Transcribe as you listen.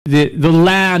the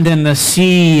land and the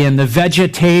sea and the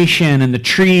vegetation and the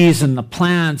trees and the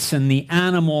plants and the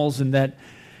animals, and that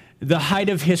the height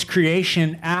of his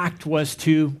creation act was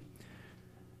to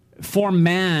form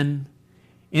man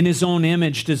in his own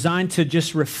image, designed to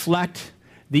just reflect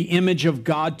the image of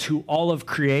God to all of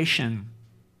creation.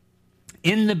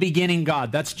 In the beginning,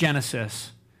 God. That's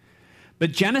Genesis.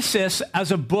 But Genesis,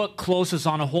 as a book, closes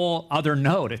on a whole other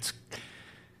note. It's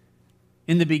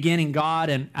in the beginning, God,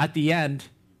 and at the end,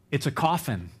 it's a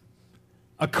coffin.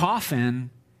 A coffin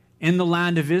in the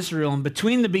land of Israel. And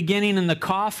between the beginning and the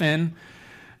coffin,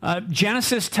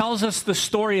 Genesis tells us the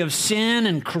story of sin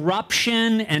and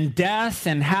corruption and death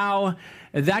and how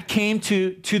that came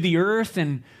to the earth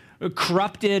and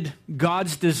corrupted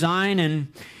God's design.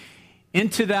 And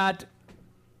into that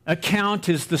account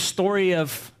is the story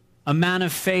of a man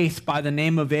of faith by the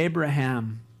name of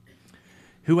Abraham,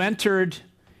 who entered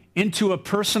into a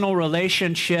personal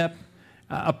relationship,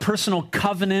 a personal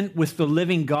covenant with the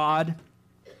living God.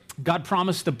 God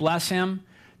promised to bless him,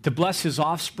 to bless his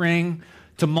offspring,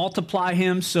 to multiply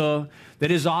him so that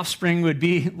his offspring would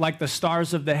be like the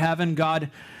stars of the heaven. God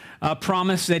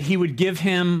promised that he would give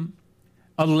him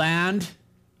a land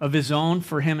of his own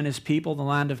for him and his people, the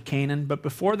land of Canaan. But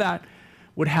before that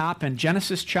would happen,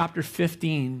 Genesis chapter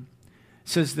 15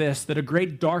 says this, that a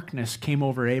great darkness came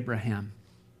over Abraham.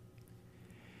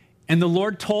 And the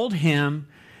Lord told him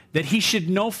that he should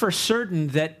know for certain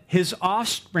that his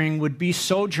offspring would be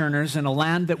sojourners in a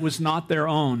land that was not their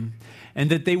own, and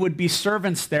that they would be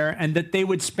servants there, and that they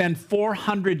would spend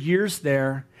 400 years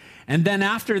there. And then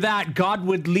after that, God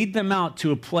would lead them out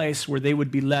to a place where they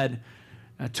would be led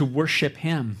to worship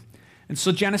him. And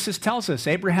so Genesis tells us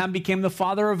Abraham became the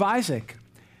father of Isaac,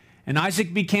 and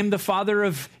Isaac became the father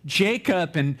of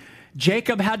Jacob, and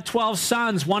Jacob had 12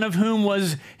 sons, one of whom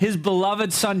was his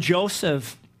beloved son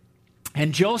Joseph.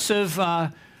 And Joseph,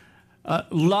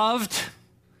 loved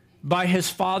by his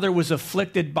father, was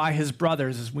afflicted by his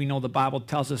brothers. As we know, the Bible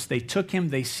tells us they took him,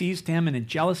 they seized him, and in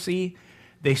jealousy,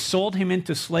 they sold him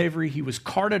into slavery. He was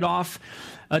carted off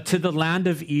to the land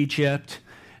of Egypt.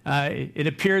 It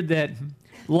appeared that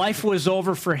life was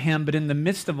over for him, but in the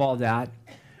midst of all that,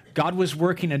 God was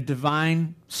working a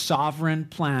divine, sovereign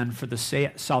plan for the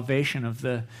salvation of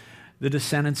the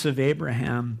descendants of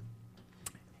Abraham.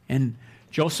 And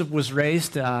Joseph was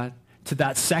raised to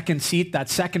that second seat, that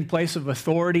second place of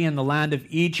authority in the land of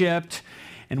Egypt.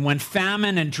 And when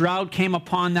famine and drought came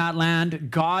upon that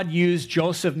land, God used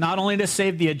Joseph not only to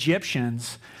save the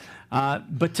Egyptians,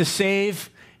 but to save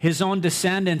his own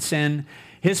descendants. And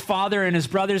his father and his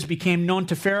brothers became known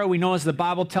to Pharaoh. We know, as the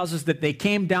Bible tells us, that they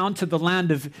came down to the land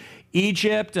of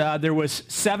Egypt. There was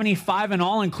 75 in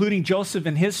all, including Joseph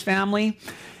and his family.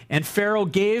 And Pharaoh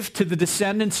gave to the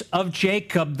descendants of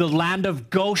Jacob the land of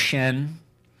Goshen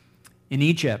in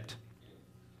Egypt.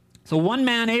 So one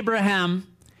man, Abraham,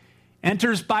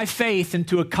 enters by faith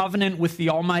into a covenant with the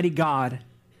Almighty God.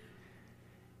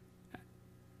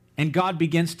 And God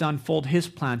begins to unfold his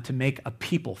plan to make a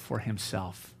people for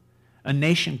himself, a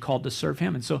nation called to serve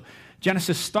him. And so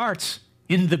Genesis starts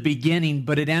in the beginning,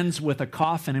 but it ends with a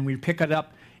coffin. And we pick it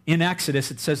up in Exodus.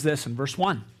 It says this in verse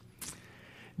 1.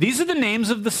 These are the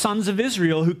names of the sons of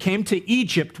Israel who came to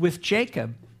Egypt with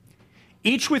Jacob,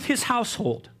 each with his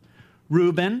household: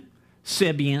 Reuben,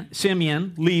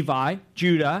 Simeon, Levi,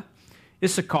 Judah,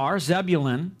 Issachar,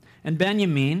 Zebulun, and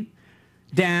Benjamin,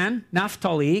 Dan,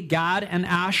 Naphtali, Gad, and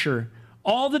Asher.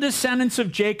 All the descendants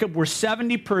of Jacob were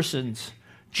 70 persons.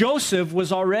 Joseph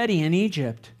was already in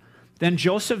Egypt. Then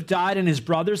Joseph died, and his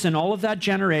brothers and all of that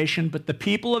generation, but the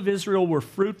people of Israel were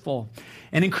fruitful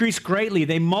and increased greatly.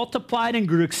 They multiplied and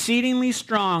grew exceedingly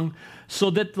strong, so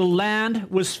that the land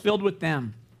was filled with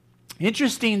them.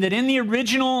 Interesting that in the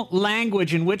original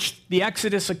language in which the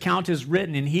Exodus account is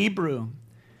written, in Hebrew,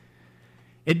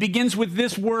 it begins with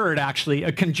this word, actually,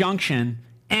 a conjunction,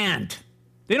 and.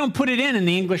 They don't put it in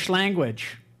the English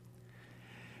language.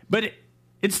 But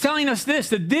it's telling us this,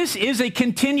 that this is a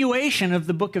continuation of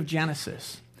the book of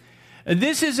Genesis.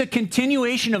 This is a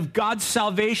continuation of God's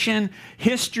salvation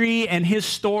history and his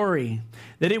story,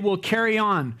 that it will carry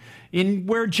on. In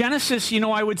where Genesis,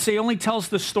 I would say, only tells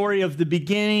the story of the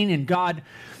beginning and God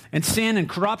and sin and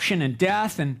corruption and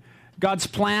death and God's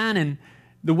plan and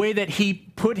the way that he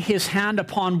put his hand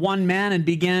upon one man and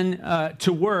began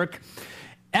to work.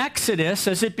 Exodus,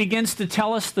 as it begins to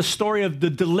tell us the story of the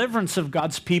deliverance of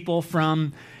God's people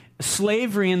from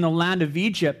slavery in the land of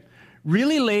Egypt,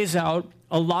 really lays out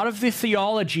a lot of the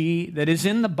theology that is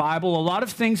in the Bible, a lot of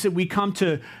things that we come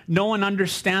to know and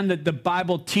understand that the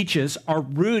Bible teaches are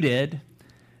rooted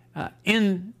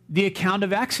in the account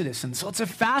of Exodus. And so it's a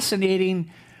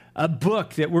fascinating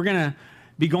book that we're going to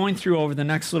be going through over the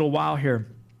next little while here.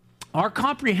 Our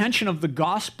comprehension of the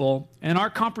gospel and our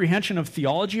comprehension of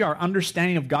theology, our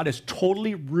understanding of God is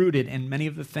totally rooted in many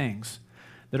of the things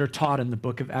that are taught in the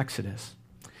book of Exodus.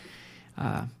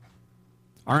 Our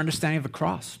understanding of the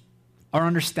cross, our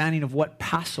understanding of what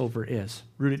Passover is,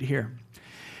 rooted here.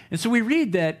 And so we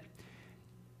read that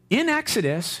in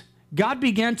Exodus, God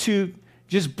began to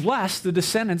just bless the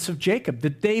descendants of Jacob,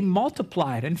 that they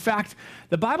multiplied. In fact,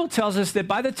 the Bible tells us that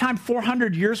by the time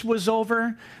 400 years was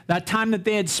over, that time that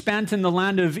they had spent in the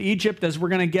land of Egypt, as we're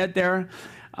going to get there,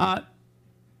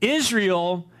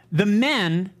 Israel, the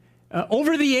men,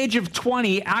 over the age of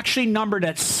 20, actually numbered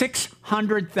at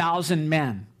 600,000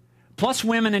 men, plus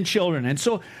women and children. And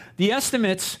so the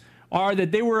estimates are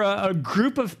that they were a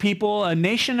group of people, a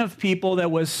nation of people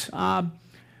that was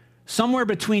somewhere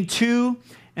between 2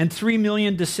 and 3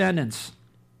 million descendants.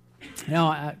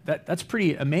 Now, that's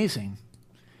pretty amazing.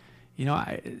 You know,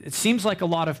 it seems like a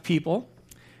lot of people,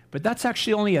 but that's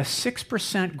actually only a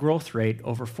 6% growth rate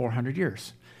over 400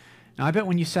 years. Now, I bet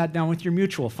when you sat down with your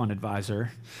mutual fund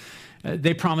advisor,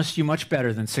 they promised you much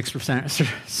better than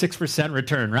 6%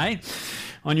 return, right,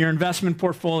 on your investment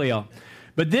portfolio.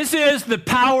 But this is the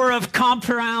power of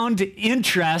compound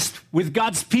interest with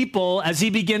God's people as he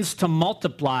begins to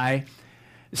multiply.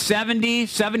 70,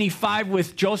 75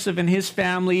 with Joseph and his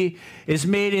family is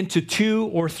made into 2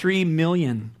 or 3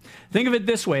 million. Think of it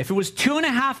this way. If it was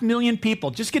 2.5 million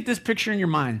people, just get this picture in your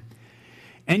mind,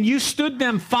 and you stood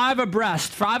them 5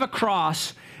 abreast, 5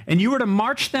 across, and you were to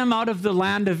march them out of the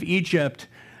land of Egypt,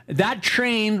 that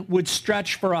train would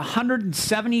stretch for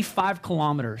 175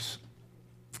 kilometers.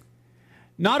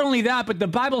 Not only that, but the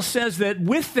Bible says that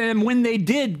with them, when they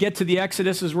did get to the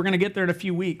Exodus, as we're going to get there in a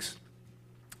few weeks,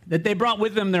 that they brought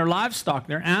with them their livestock,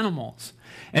 their animals,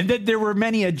 and that there were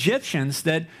many Egyptians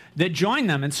that joined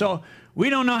them. And so we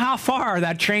don't know how far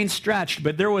that train stretched,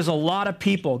 but there was a lot of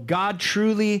people. God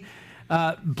truly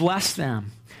blessed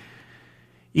them.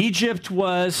 Egypt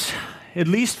was, at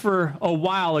least for a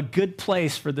while, a good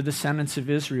place for the descendants of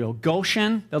Israel.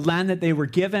 Goshen, the land that they were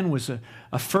given, was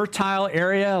a fertile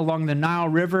area along the Nile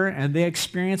River, and they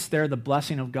experienced there the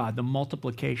blessing of God, the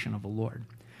multiplication of the Lord.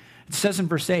 It says in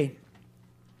verse 8,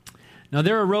 "Now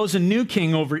there arose a new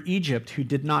king over Egypt who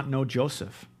did not know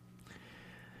Joseph."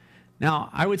 Now,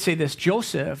 I would say this,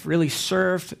 Joseph really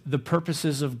served the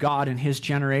purposes of God in his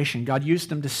generation. God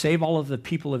used him to save all of the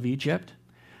people of Egypt.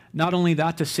 Not only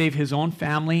that, to save his own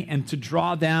family and to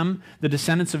draw them, the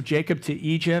descendants of Jacob, to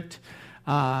Egypt.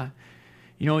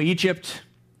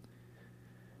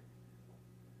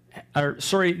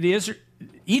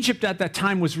 Egypt at that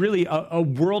time was really a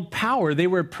world power. They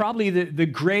were probably the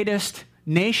greatest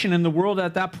nation in the world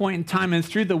at that point in time. And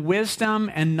through the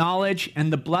wisdom and knowledge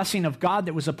and the blessing of God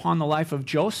that was upon the life of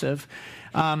Joseph,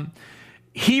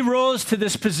 he rose to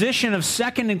this position of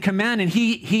second in command, and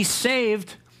he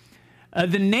saved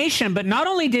the nation. But not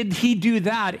only did he do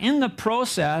that, in the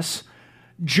process,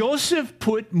 Joseph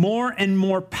put more and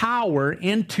more power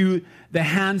into the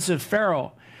hands of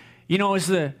Pharaoh. You know, as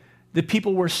the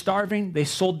people were starving, they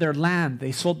sold their land,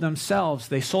 they sold themselves,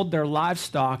 they sold their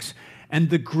livestock, and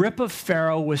the grip of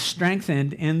Pharaoh was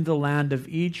strengthened in the land of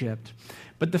Egypt.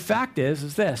 But the fact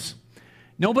is this: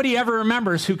 nobody ever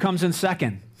remembers who comes in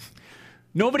second.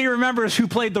 Nobody remembers who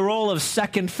played the role of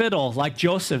second fiddle like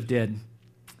Joseph did.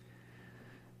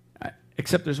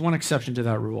 Except there's one exception to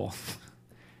that rule.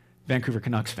 Vancouver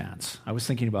Canucks fans. I was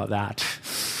thinking about that.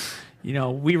 You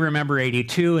know, we remember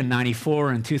 82 and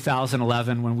 94 and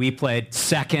 2011 when we played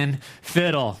second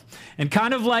fiddle. And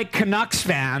kind of like Canucks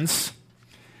fans,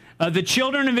 the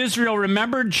children of Israel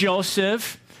remembered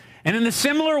Joseph, and in a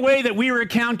similar way that we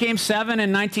recount Game 7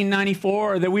 in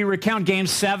 1994, or that we recount Game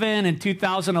 7 in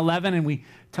 2011, and we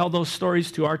tell those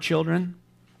stories to our children,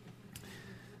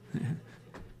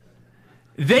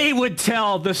 they would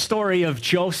tell the story of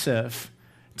Joseph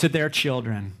to their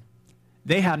children.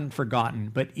 They hadn't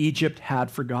forgotten, but Egypt had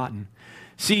forgotten.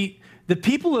 See, the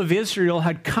people of Israel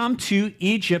had come to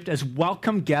Egypt as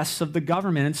welcome guests of the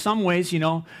government. In some ways, you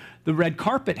know, the red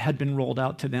carpet had been rolled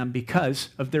out to them because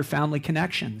of their family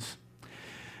connections.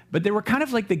 But they were kind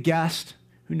of like the guest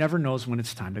who never knows when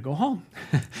it's time to go home.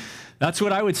 That's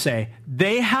what I would say.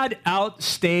 They had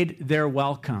outstayed their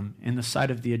welcome in the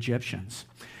sight of the Egyptians.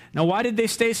 Now, why did they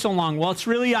stay so long? Well, it's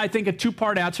really, I think, a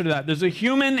two-part answer to that. There's a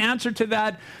human answer to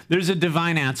that. There's a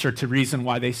divine answer to reason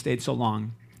why they stayed so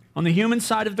long. On the human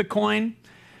side of the coin,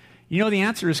 you know, the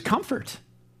answer is comfort.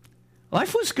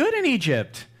 Life was good in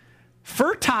Egypt.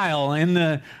 Fertile in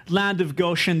the land of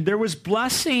Goshen. There was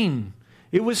blessing.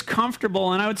 It was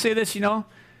comfortable. And I would say this, you know,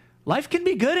 life can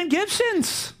be good in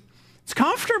Gibson's. It's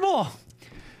comfortable.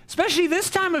 Especially this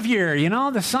time of year,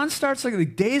 the sun starts, the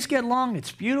days get long,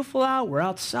 it's beautiful out, we're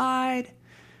outside.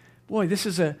 Boy, this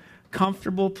is a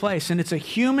comfortable place. And it's a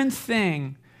human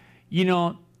thing,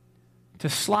 to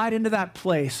slide into that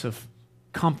place of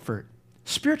comfort,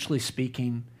 spiritually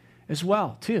speaking as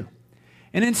well, too.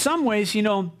 And in some ways,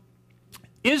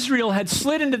 Israel had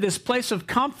slid into this place of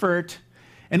comfort,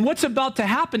 and what's about to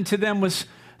happen to them was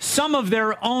some of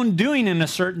their own doing in a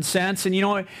certain sense. And,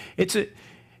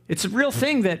 it's a real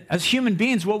thing that as human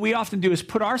beings, what we often do is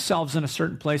put ourselves in a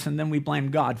certain place, and then we blame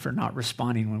God for not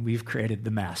responding when we've created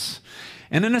the mess.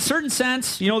 And in a certain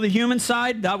sense, the human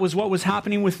side, that was what was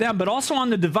happening with them. But also on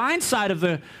the divine side of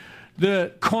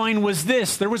the coin was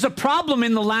this. There was a problem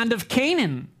in the land of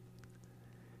Canaan,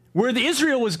 where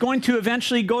Israel was going to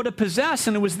eventually go to possess,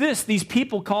 and it was these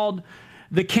people called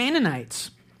the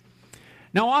Canaanites.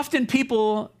 Now, often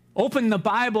people open the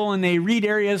Bible and they read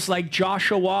areas like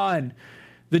Joshua and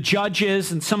the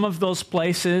Judges and some of those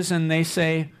places, and they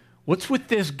say, what's with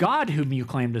this God whom you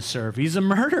claim to serve? He's a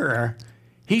murderer.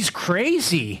 He's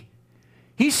crazy.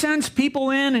 He sends people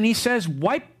in and he says,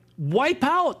 wipe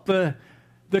out the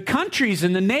countries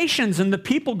and the nations and the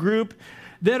people group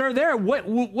that are there.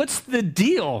 What's the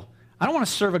deal? I don't want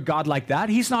to serve a God like that.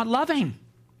 He's not loving.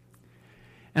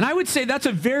 And I would say that's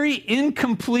a very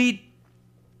incomplete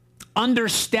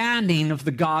understanding of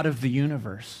the God of the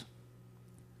universe.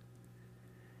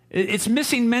 It's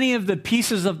missing many of the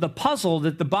pieces of the puzzle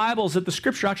that the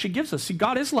Scripture actually gives us. See,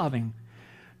 God is loving.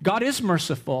 God is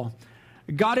merciful.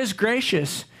 God is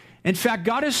gracious. In fact,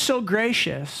 God is so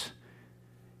gracious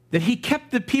that he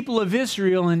kept the people of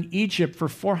Israel in Egypt for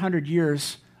 400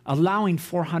 years, allowing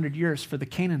 400 years for the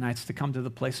Canaanites to come to the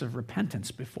place of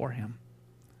repentance before him.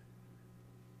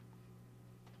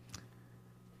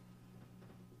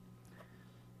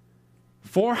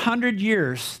 For 400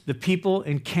 years, the people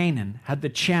in Canaan had the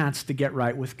chance to get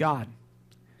right with God.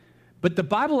 But the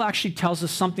Bible actually tells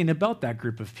us something about that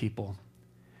group of people,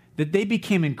 that they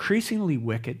became increasingly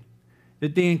wicked,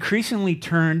 that they increasingly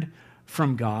turned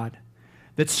from God,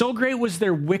 that so great was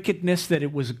their wickedness that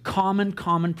it was a common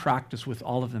practice with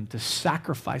all of them to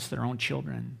sacrifice their own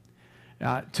children,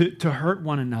 to hurt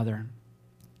one another.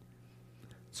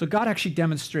 So God actually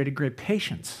demonstrated great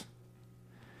patience.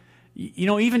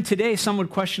 Even today, some would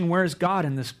question, where is God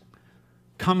in this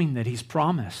coming that he's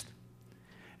promised?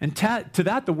 And to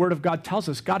that, the Word of God tells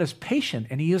us God is patient,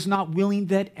 and he is not willing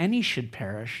that any should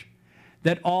perish,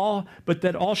 but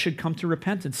that all should come to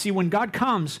repentance. See, when God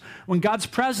comes, when God's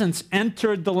presence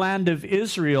entered the land of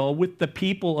Israel with the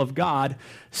people of God,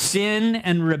 sin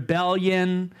and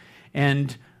rebellion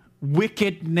and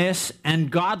wickedness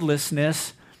and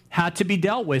godlessness had to be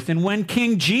dealt with. And when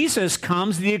King Jesus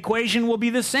comes, the equation will be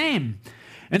the same.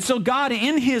 And so God,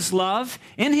 in his love,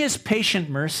 in his patient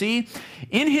mercy,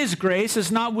 in his grace,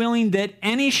 is not willing that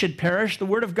any should perish. The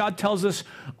Word of God tells us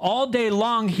all day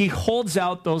long he holds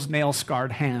out those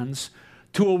nail-scarred hands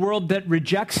to a world that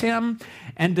rejects him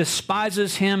and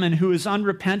despises him and who is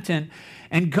unrepentant.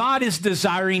 And God is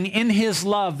desiring in his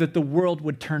love that the world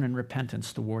would turn in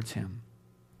repentance towards him.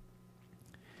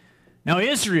 Now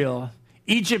Israel,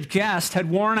 Egypt's guests, had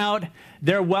worn out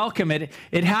their welcome. It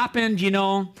happened,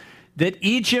 that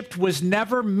Egypt was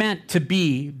never meant to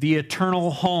be the eternal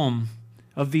home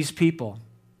of these people.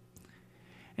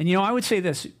 And I would say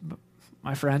this,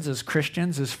 my friends, as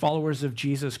Christians, as followers of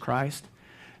Jesus Christ,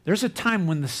 there's a time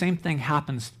when the same thing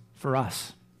happens for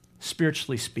us,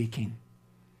 spiritually speaking.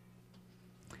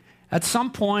 At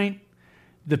some point,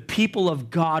 the people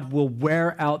of God will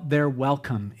wear out their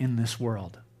welcome in this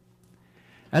world.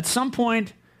 At some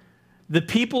point, the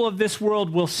people of this world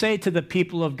will say to the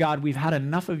people of God, we've had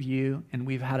enough of you and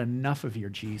we've had enough of your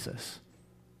Jesus.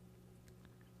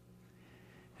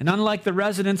 And unlike the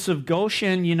residents of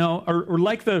Goshen, or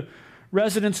like the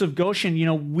residents of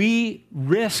Goshen, we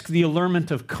risk the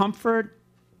allurement of comfort.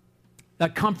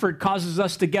 That comfort causes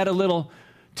us to get a little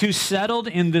too settled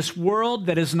in this world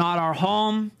that is not our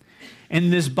home, in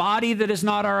this body that is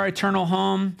not our eternal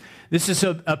home. This is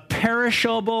a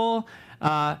perishable,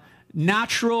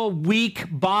 natural, weak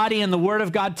body, and the Word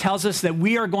of God tells us that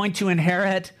we are going to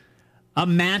inherit a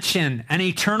mansion, an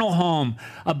eternal home,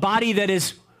 a body that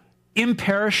is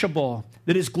imperishable,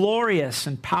 that is glorious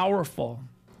and powerful.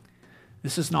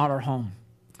 This is not our home.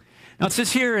 Now it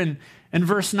says here in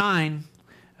verse 9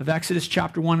 of Exodus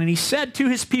chapter 1, and he said to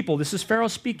his people, this is Pharaoh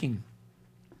speaking,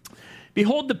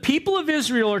 behold, the people of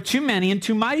Israel are too many and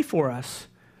too mighty for us.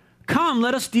 Come,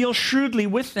 let us deal shrewdly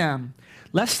with them,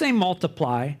 lest they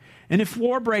multiply, and if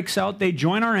war breaks out, they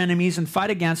join our enemies and fight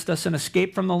against us and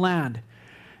escape from the land.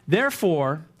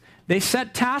 Therefore, they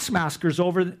set taskmasters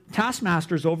over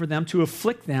them to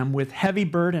afflict them with heavy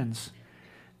burdens.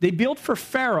 They built for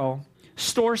Pharaoh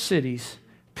store cities,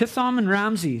 Pithom and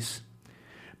Ramses.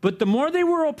 But the more they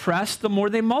were oppressed, the more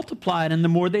they multiplied and the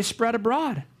more they spread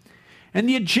abroad. And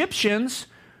the Egyptians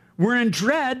were in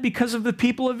dread because of the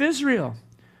people of Israel.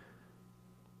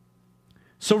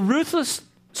 So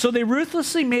they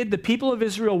ruthlessly made the people of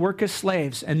Israel work as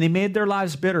slaves, and they made their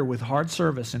lives bitter with hard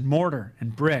service and mortar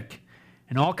and brick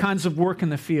and all kinds of work in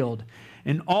the field.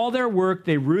 In all their work,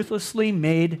 they ruthlessly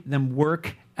made them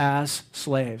work as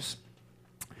slaves.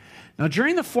 Now,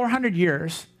 during the 400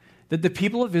 years that the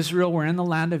people of Israel were in the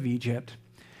land of Egypt,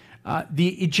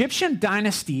 the Egyptian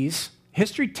dynasties,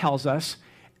 history tells us,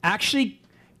 actually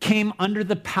came under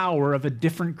the power of a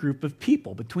different group of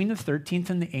people between the 13th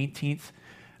and the 18th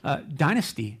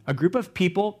dynasty, a group of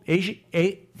people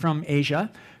from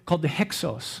Asia called the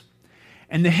Hyksos.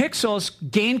 And the Hyksos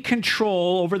gained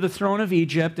control over the throne of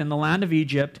Egypt and the land of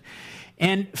Egypt.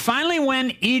 And finally,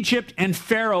 when Egypt and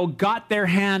Pharaoh got their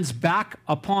hands back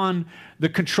upon the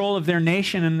control of their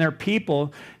nation and their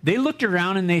people, they looked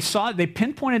around and they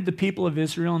pinpointed the people of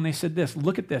Israel and they said this,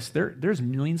 look at this, there's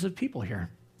millions of people here.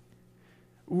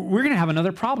 We're going to have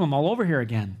another problem all over here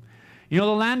again. You know,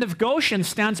 the land of Goshen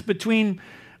stands between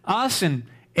us and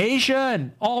Asia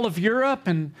and all of Europe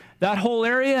and that whole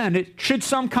area, and should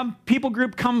some people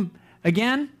group come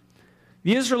again,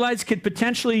 the Israelites could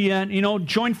potentially,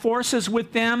 join forces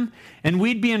with them, and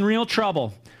we'd be in real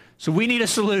trouble. So we need a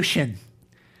solution.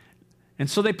 And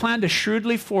so they planned to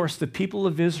shrewdly force the people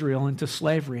of Israel into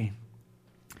slavery.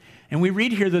 And we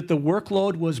read here that the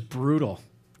workload was brutal,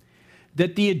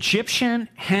 that the Egyptian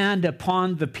hand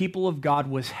upon the people of God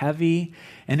was heavy,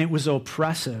 and it was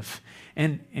oppressive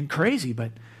and crazy.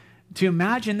 But to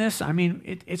imagine this, I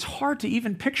mean, it's hard to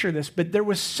even picture this, but there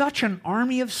was such an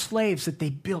army of slaves that they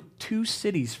built 2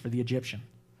 cities for the Egyptian.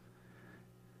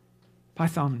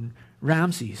 Pithom and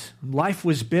Ramses. Life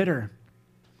was bitter.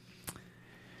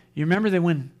 You remember that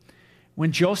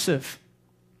when Joseph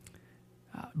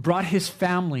brought his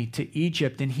family to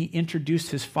Egypt and he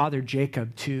introduced his father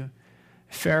Jacob to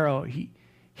Pharaoh,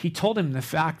 he told him the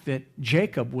fact that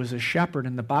Jacob was a shepherd,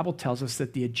 and the Bible tells us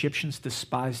that the Egyptians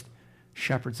despised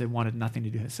shepherds. They wanted nothing to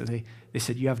do with it. So they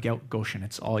said, you have Goshen,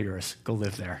 it's all yours. Go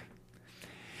live there.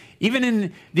 Even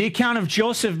in the account of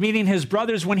Joseph meeting his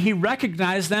brothers, when he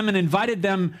recognized them and invited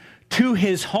them to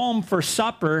his home for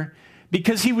supper,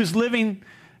 because he was living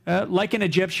like an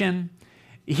Egyptian,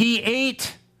 he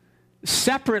ate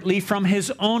separately from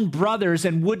his own brothers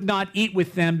and would not eat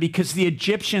with them because the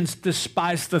Egyptians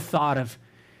despised the thought of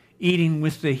eating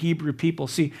with the Hebrew people.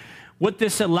 See, what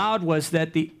this allowed was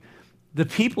that the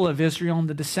people of Israel and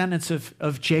the descendants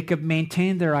of Jacob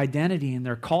maintained their identity and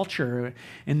their culture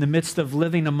in the midst of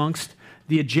living amongst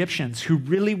the Egyptians, who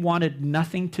really wanted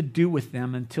nothing to do with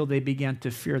them until they began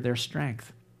to fear their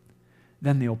strength.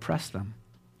 Then they oppressed them.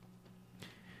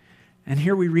 And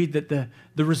here we read that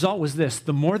the result was this: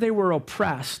 the more they were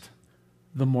oppressed,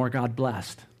 the more God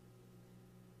blessed.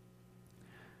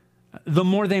 The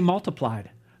more they multiplied,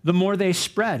 the more they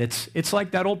spread. It's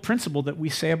like that old principle that we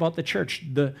say about the church.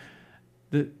 The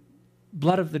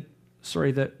blood of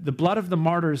the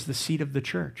martyr is the seed of the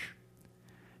church.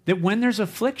 That when there's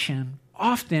affliction,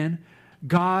 often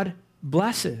God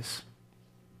blesses.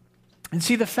 And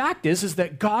see, the fact is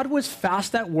that God was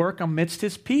fast at work amidst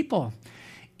his people.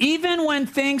 Even when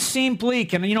things seem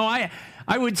bleak. And I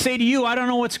would say to you, I don't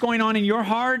know what's going on in your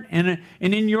heart and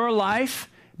in your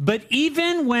life, but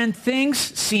even when things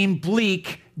seem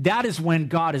bleak, that is when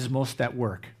God is most at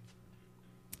work.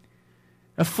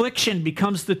 Affliction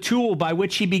becomes the tool by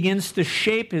which he begins to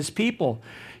shape his people.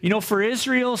 For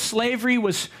Israel, slavery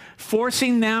was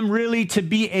forcing them really to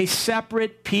be a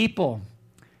separate people.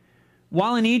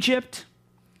 While in Egypt,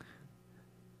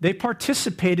 they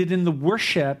participated in the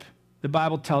worship, the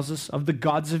Bible tells us, of the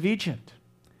gods of Egypt.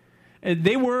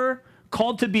 They were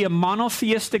called to be a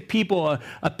monotheistic people,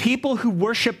 a people who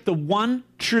worshiped the one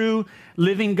true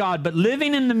living God. But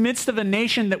living in the midst of a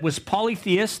nation that was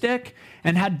polytheistic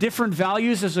and had different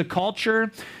values as a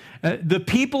culture, the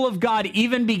people of God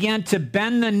even began to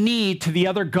bend the knee to the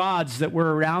other gods that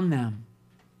were around them.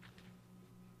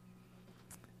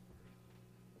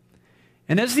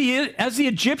 And as the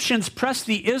Egyptians pressed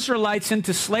the Israelites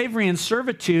into slavery and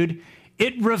servitude,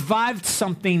 it revived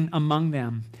something among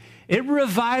them. It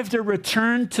revived a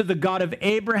return to the God of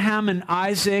Abraham and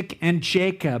Isaac and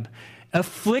Jacob.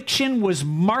 Affliction was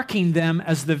marking them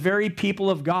as the very people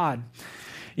of God.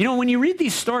 When you read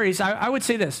these stories, I would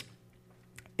say this: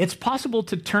 it's possible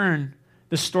to turn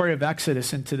the story of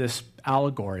Exodus into this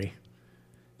allegory.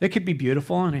 It could be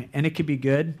beautiful and it could be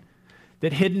good.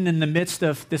 that hidden in the midst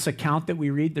of this account that we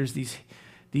read, there's these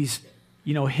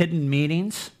hidden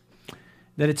meanings,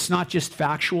 that it's not just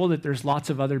factual, that there's lots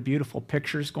of other beautiful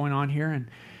pictures going on here.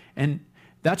 And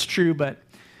that's true, but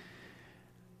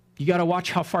you got to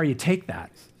watch how far you take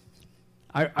that.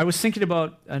 I was thinking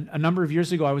about a number of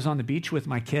years ago, I was on the beach with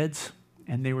my kids,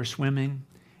 and they were swimming,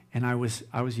 and I was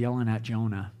yelling at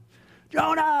Jonah,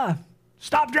 "Jonah,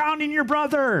 stop drowning your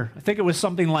brother." I think it was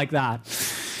something like that.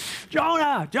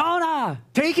 Jonah,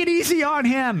 take it easy on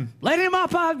him. Let him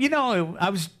up. I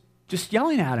was just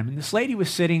yelling at him. And this lady was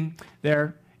sitting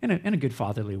there in a good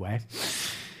fatherly way.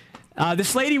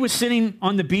 This lady was sitting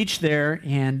on the beach there,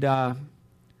 and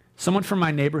someone from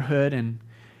my neighborhood, and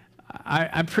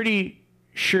I'm pretty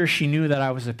sure she knew that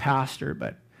I was a pastor,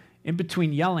 but in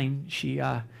between yelling, she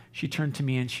turned to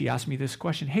me and she asked me this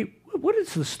question: "Hey, what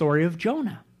is the story of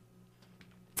Jonah?"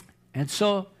 And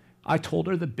so I told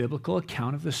her the biblical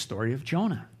account of the story of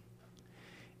Jonah.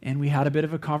 And we had a bit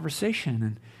of a conversation.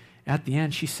 And at the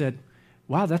end, she said,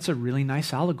 "Wow, that's a really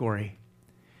nice allegory."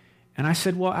 And I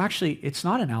said, "Well, actually, it's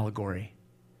not an allegory.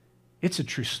 It's a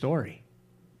true story."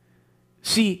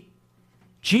 See,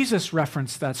 Jesus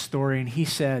referenced that story, and he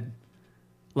said,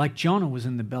 "Like Jonah was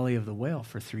in the belly of the whale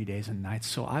for 3 days and nights,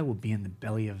 so I will be in the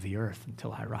belly of the earth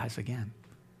until I rise again."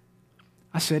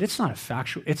 I said, it's not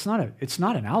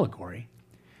an allegory.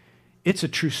 It's a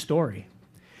true story.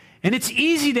 And it's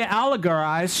easy to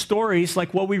allegorize stories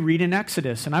like what we read in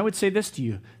Exodus. And I would say this to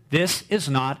you: this is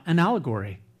not an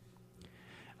allegory.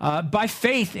 By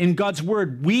faith in God's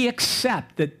word, we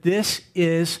accept that this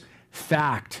is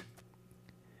fact.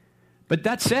 But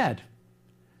that said,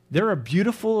 there are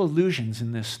beautiful allusions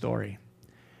in this story.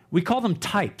 We call them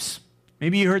types.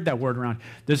 Maybe you heard that word around.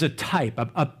 There's a type,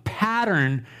 a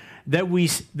pattern that we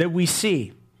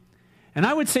see. And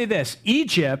I would say this: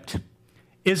 Egypt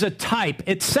is a type.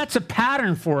 It sets a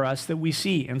pattern for us that we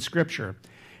see in Scripture.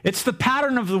 It's the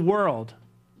pattern of the world.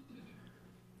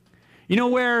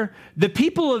 Where the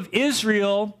people of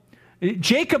Israel,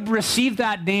 Jacob received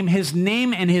that name. His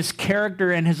name and his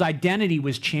character and his identity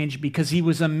was changed because he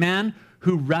was a man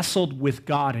who wrestled with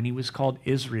God, and he was called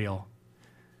Israel.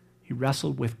 He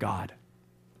wrestled with God.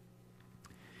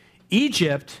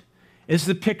 Egypt is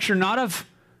the picture not of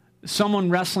someone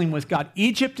wrestling with God.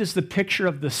 Egypt is the picture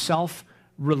of the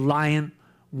self-reliant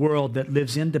world that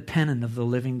lives independent of the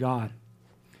living God.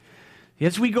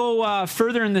 As we go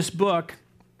further in this book,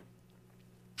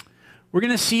 we're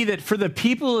going to see that for the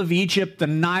people of Egypt, the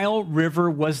Nile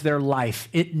River was their life.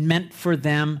 It meant for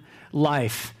them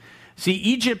life. See,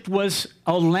 Egypt was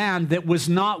a land that was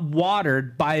not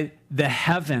watered by the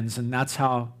heavens, and that's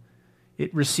how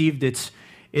it received its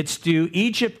due.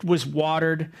 Egypt was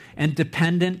watered and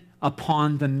dependent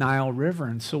upon the Nile River.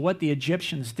 And so what the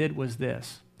Egyptians did was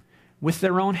this: with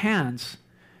their own hands,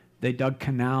 they dug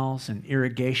canals and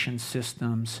irrigation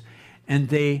systems, and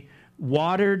they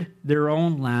watered their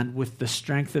own land with the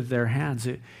strength of their hands.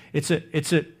 It's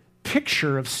a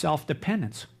picture of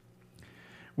self-dependence.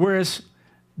 Whereas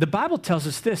the Bible tells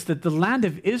us this, that the land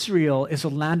of Israel is a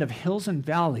land of hills and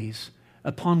valleys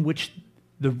upon which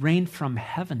the rain from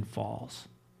heaven falls,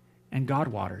 and God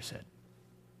waters it.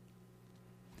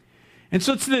 And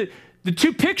so it's the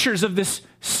two pictures of this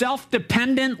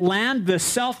self-dependent land, the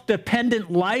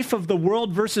self-dependent life of the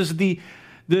world versus the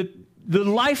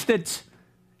life that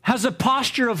has a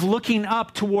posture of looking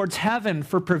up towards heaven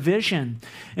for provision.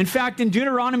 In fact, in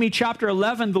Deuteronomy chapter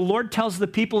 11, the Lord tells the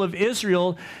people of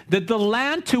Israel that the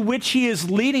land to which he is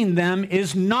leading them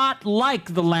is not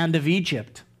like the land of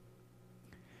Egypt.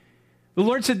 The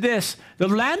Lord said this: "The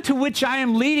land to which I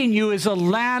am leading you is a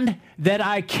land that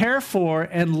I care for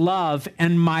and love,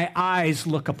 and my eyes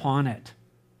look upon it."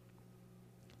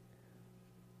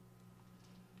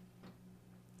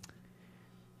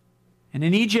 And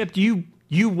in Egypt, you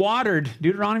watered,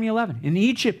 Deuteronomy 11, in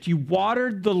Egypt, you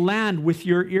watered the land with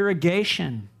your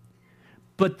irrigation.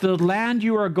 But the land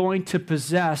you are going to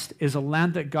possess is a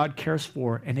land that God cares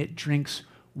for, and it drinks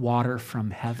water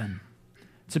from heaven.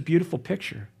 It's a beautiful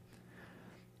picture.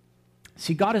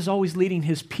 See, God is always leading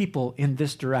his people in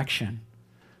this direction,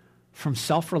 from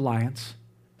self-reliance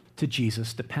to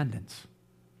Jesus' dependence.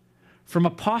 From a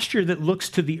posture that looks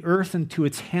to the earth and to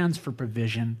its hands for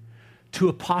provision, to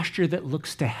a posture that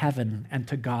looks to heaven and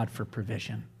to God for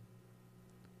provision.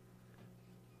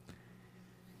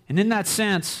 And in that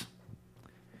sense,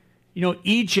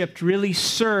 Egypt really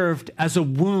served as a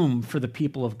womb for the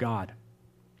people of God.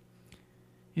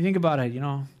 You think about it,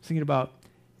 thinking about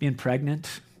being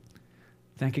pregnant.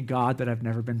 Thank God that I've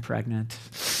never been pregnant.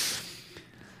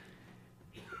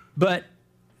 But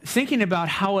thinking about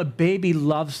how a baby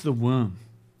loves the womb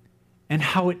and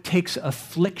how it takes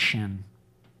affliction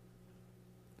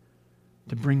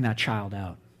to bring that child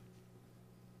out.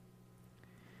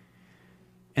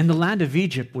 And the land of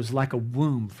Egypt was like a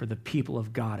womb for the people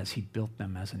of God as he built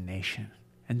them as a nation.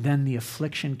 And then the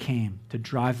affliction came to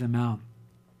drive them out.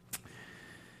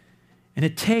 And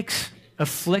it takes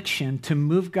affliction to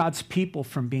move God's people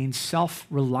from being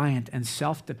self-reliant and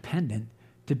self-dependent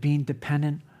to being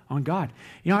dependent on God.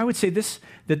 You know, I would say this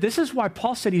is why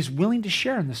Paul said he's willing to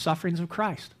share in the sufferings of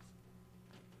Christ.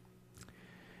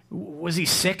 Was he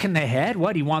sick in the head?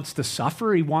 What? He wants to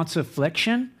suffer? He wants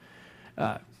affliction?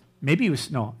 Maybe he was,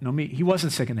 he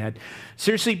wasn't sick in the head.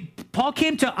 Seriously, Paul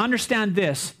came to understand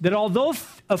this, that although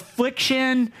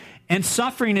affliction and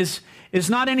suffering is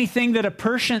not anything that a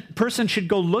person should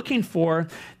go looking for,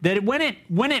 that when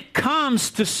it comes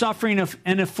to suffering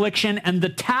and affliction and the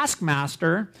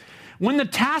taskmaster, when the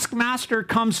taskmaster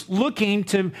comes looking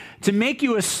to make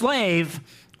you a slave,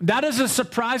 that is a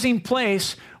surprising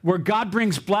place where God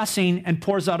brings blessing and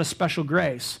pours out a special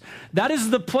grace. That is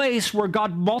the place where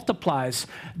God multiplies.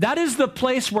 That is the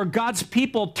place where God's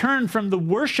people turn from the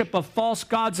worship of false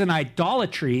gods and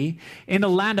idolatry in a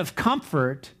land of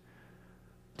comfort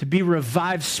to be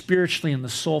revived spiritually in the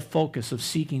sole focus of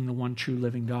seeking the one true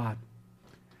living God.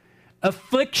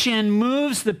 Affliction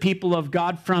moves the people of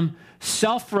God from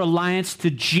self-reliance to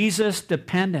Jesus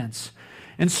dependence.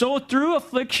 And so through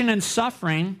affliction and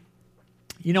suffering,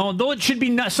 you know, though it should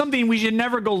be something we should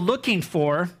never go looking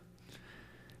for,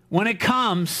 when it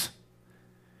comes,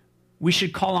 we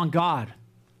should call on God.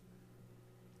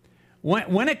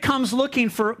 When it comes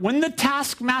when the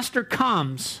taskmaster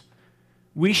comes,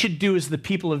 we should do as the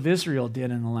people of Israel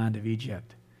did in the land of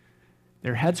Egypt.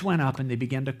 Their heads went up and they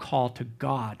began to call to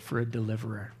God for a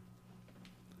deliverer.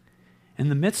 In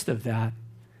the midst of that,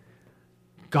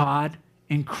 God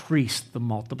increased the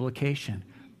multiplication.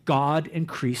 God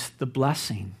increased the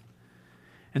blessing.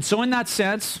 And so in that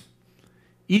sense,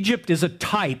 Egypt is a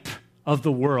type of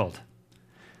the world.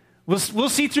 We'll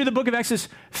see through the book of Exodus,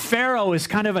 Pharaoh is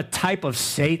kind of a type of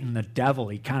Satan, the devil.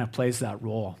 He kind of plays that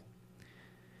role.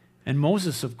 And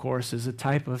Moses, of course, is a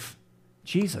type of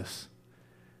Jesus,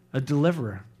 a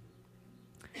deliverer.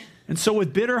 And so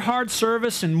with bitter hard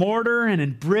service in mortar and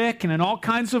in brick and in all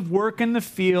kinds of work in the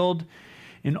field,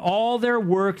 in all their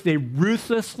work, they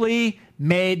ruthlessly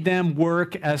made them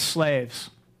work as slaves.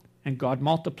 And God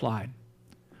multiplied.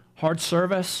 Hard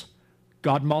service,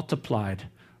 God multiplied.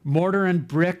 Mortar and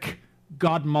brick,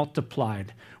 God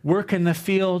multiplied. Work in the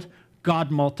field, God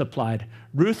multiplied.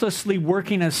 Ruthlessly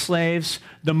working as slaves,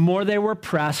 the more they were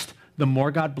pressed, the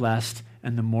more God blessed,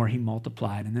 and the more he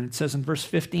multiplied. And then it says in verse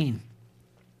 15,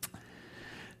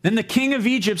 then the king of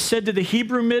Egypt said to the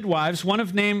Hebrew midwives, one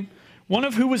of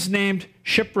who was named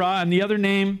Shiphrah and the other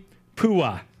named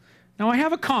Puah. Now I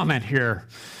have a comment here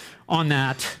on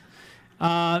that.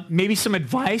 Maybe some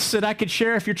advice that I could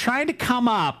share. If you're trying to come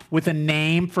up with a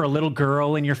name for a little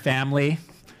girl in your family,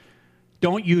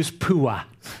 don't use Puah.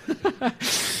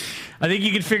 I think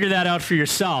you can figure that out for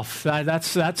yourself.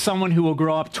 That's someone who will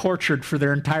grow up tortured for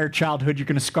their entire childhood. You're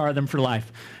going to scar them for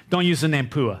life. Don't use the name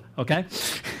Puah, okay?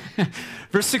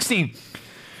 Verse 16,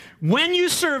 when you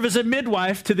serve as a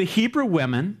midwife to the Hebrew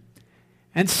women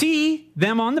and see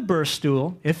them on the birth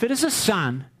stool, if it is a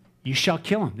son, you shall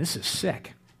kill him. This is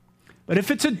sick. But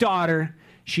if it's a daughter,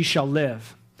 she shall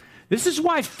live. This is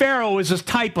why Pharaoh is a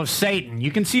type of Satan.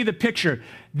 You can see the picture.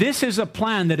 This is a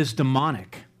plan that is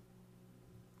demonic.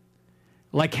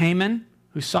 Like Haman,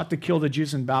 who sought to kill the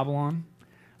Jews in Babylon.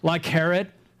 Like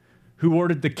Herod, who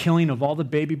ordered the killing of all the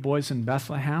baby boys in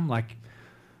Bethlehem. Like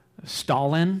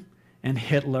Stalin and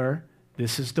Hitler,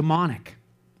 this is demonic.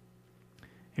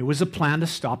 It was a plan to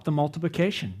stop the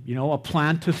multiplication. You know, a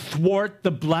plan to thwart the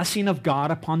blessing of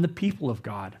God upon the people of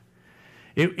God.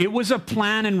 It was a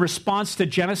plan in response to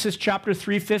Genesis chapter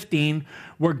 3:15,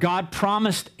 where God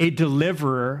promised a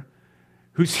deliverer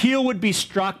whose heel would be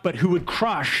struck, but who would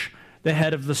crush the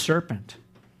head of the serpent.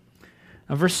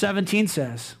 Now, verse 17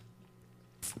 says,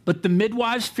 but the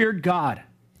midwives feared God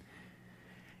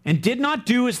and did not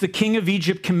do as the king of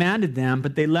Egypt commanded them,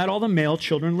 but they let all the male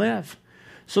children live.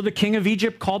 So the king of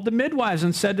Egypt called the midwives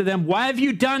and said to them, why have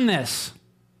you done this?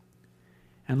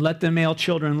 And let the male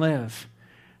children live.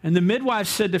 And the midwives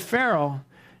said to Pharaoh,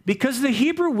 because the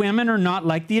Hebrew women are not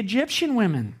like the Egyptian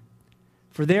women,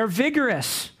 for they are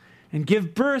vigorous and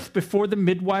give birth before the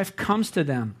midwife comes to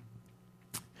them.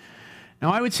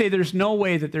 Now, I would say there's no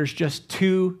way that there's just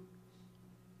two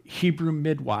Hebrew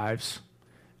midwives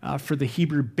for the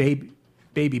Hebrew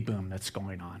baby boom that's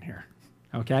going on here,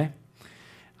 okay?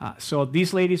 So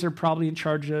these ladies are probably in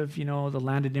charge of, the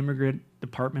landed immigrant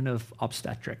department of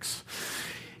obstetrics.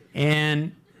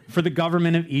 And for the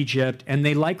government of Egypt, and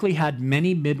they likely had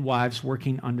many midwives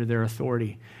working under their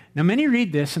authority. Now, many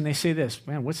read this and they say this,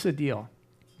 man, what's the deal?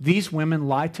 These women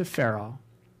lie to Pharaoh,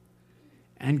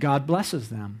 and God blesses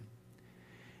them.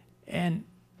 And,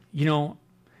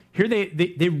 here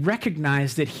they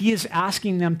recognize that he is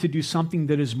asking them to do something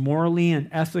that is morally and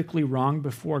ethically wrong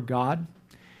before God,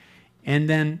 and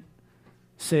then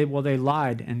say, well, they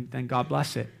lied, and then God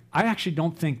bless it. I actually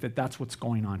don't think that that's what's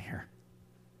going on here.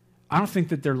 I don't think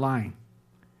that they're lying.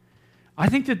 I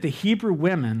think that the Hebrew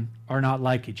women are not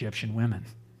like Egyptian women,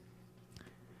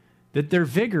 that they're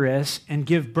vigorous and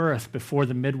give birth before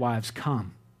the midwives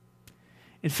come.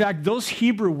 In fact, those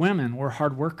Hebrew women were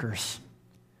hard workers,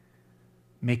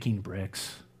 making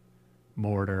bricks,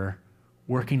 mortar,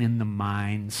 working in the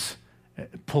mines,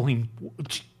 pulling,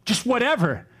 just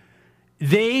whatever.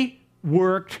 They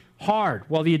worked hard,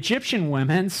 while the Egyptian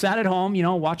women sat at home,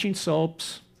 watching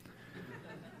soaps,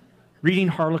 reading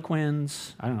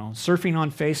Harlequins, surfing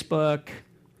on Facebook,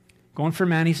 going for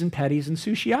manis and petties and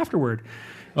sushi afterward.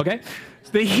 Okay?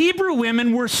 The Hebrew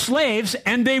women were slaves,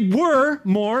 and they were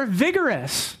more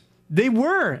vigorous. They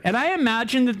were. And I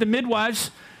imagine that the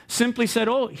midwives simply said,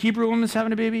 oh, Hebrew woman's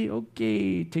having a baby?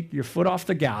 Okay, take your foot off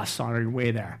the gas on your way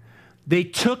there. They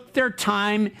took their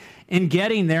time in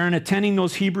getting there and attending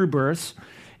those Hebrew births,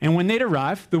 and when they'd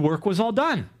arrived, the work was all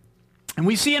done. And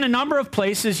we see in a number of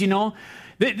places,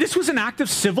 this was an act of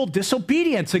civil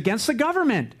disobedience against the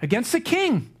government, against the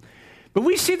king. But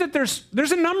we see that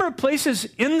there's a number of places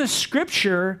in the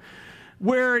scripture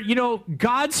where,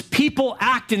 God's people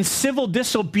act in civil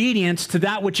disobedience to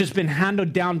that which has been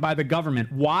handed down by the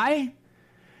government. Why?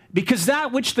 Because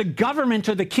that which the government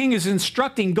or the king is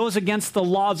instructing goes against the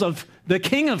laws of the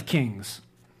King of Kings.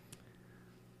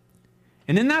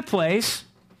 And in that place,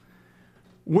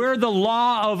 where the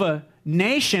law of a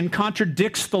nation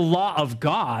contradicts the law of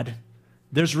God,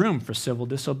 there's room for civil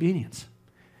disobedience.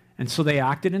 And so they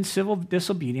acted in civil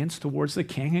disobedience towards the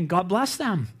king, and God blessed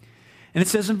them. And it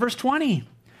says in verse 20,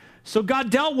 so God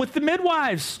dealt with the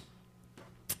midwives,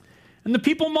 and the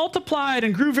people multiplied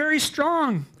and grew very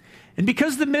strong. And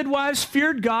because the midwives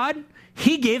feared God,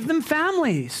 he gave them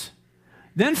families.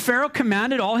 Then Pharaoh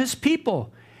commanded all his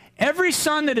people, every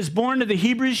son that is born to the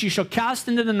Hebrews you shall cast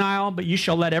into the Nile, but you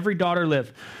shall let every daughter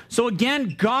live. So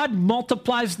again, God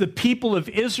multiplies the people of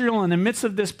Israel in the midst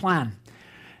of this plan.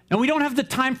 Now, we don't have the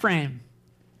time frame.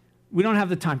 But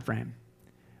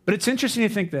it's interesting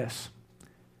to think this.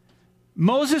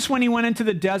 Moses, when he went into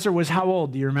the desert, was how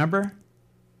old? Do you remember?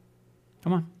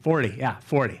 Come on, 40. Yeah,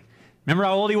 40. Remember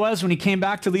how old he was when he came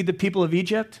back to lead the people of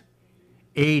Egypt?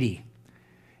 80.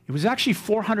 It was actually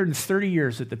 430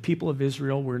 years that the people of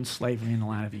Israel were in slavery in the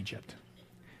land of Egypt.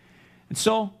 And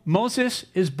so Moses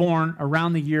is born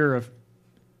around the year of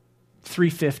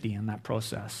 350 in that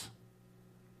process.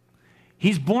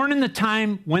 He's born in the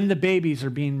time when the babies are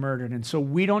being murdered. And so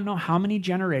we don't know how many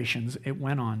generations it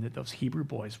went on that those Hebrew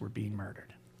boys were being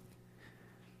murdered.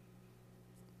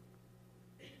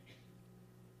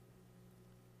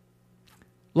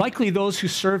 Likely those who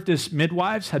served as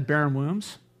midwives had barren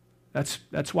wombs.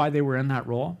 That's why they were in that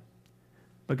role.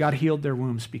 But God healed their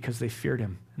wombs because they feared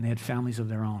him and they had families of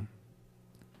their own.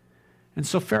 And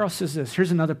so Pharaoh says this,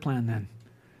 here's another plan then.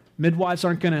 Midwives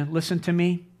aren't going to listen to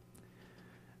me.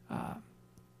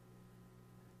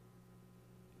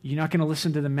 You're not going to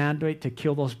listen to the mandate to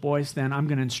kill those boys, then I'm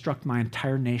going to instruct my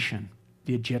entire nation,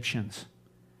 the Egyptians.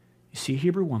 You see a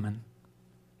Hebrew woman,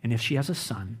 and if she has a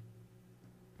son,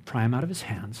 pry him out of her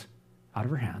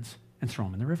hands, and throw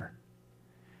him in the river.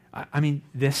 I mean,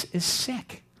 this is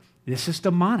sick. This is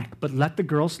demonic, but let the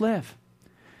girls live.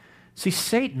 See,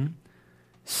 Satan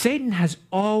has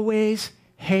always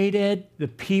hated the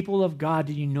people of God.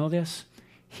 Did you know this?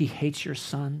 He hates your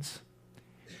sons,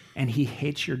 and he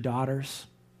hates your daughters.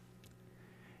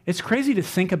 It's crazy to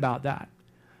think about that.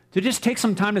 To just take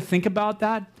some time to think about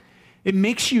that, it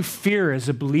makes you fear as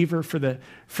a believer for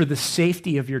the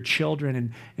safety of your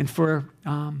children and for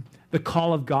the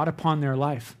call of God upon their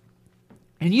life.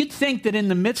 And you'd think that in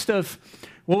the midst of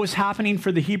what was happening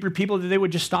for the Hebrew people, that they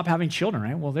would just stop having children,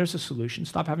 right? Well, there's a solution,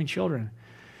 stop having children.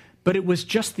 But it was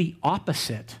just the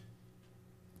opposite.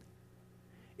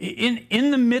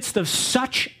 In the midst of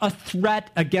such a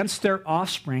threat against their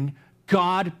offspring,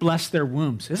 God blessed their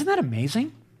wombs. Isn't that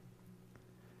amazing?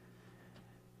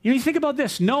 You think about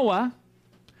this. Noah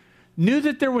knew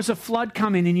that there was a flood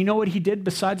coming, and you know what he did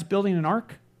besides building an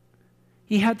ark?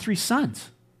 He had 3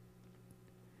 sons.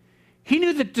 He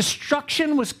knew that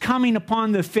destruction was coming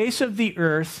upon the face of the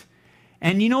earth,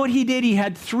 and you know what he did? He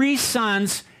had 3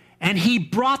 sons, and he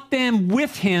brought them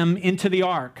with him into the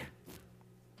ark.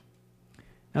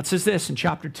 Now it says this in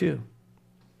chapter 2.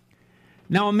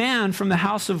 Now a man from the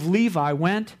house of Levi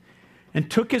went and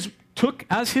took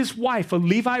as his wife a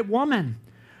Levite woman.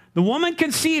 The woman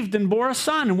conceived and bore a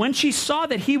son, and when she saw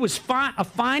that he was a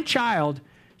fine child,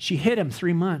 she hid him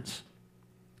 3 months.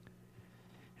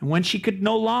 And when she could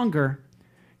no longer,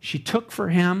 she took for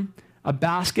him a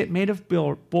basket made of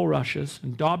bulrushes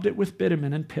and daubed it with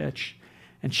bitumen and pitch,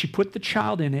 and she put the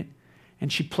child in it,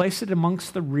 and she placed it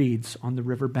amongst the reeds on the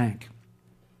river bank.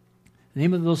 The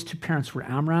name of those two parents were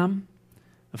Amram,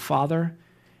 the father,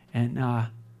 and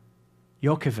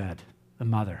Jochebed, the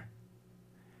mother.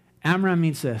 Amram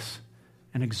means this,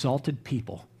 an exalted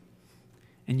people.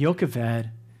 And Jochebed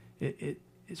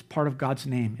is part of God's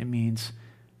name. It means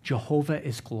Jehovah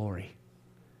is glory.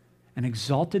 An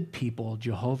exalted people,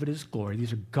 Jehovah is glory.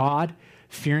 These are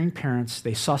God-fearing parents.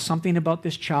 They saw something about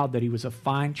this child, that he was a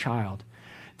fine child.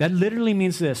 That literally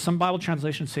means this. Some Bible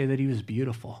translations say that he was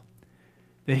beautiful.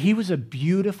 That he was a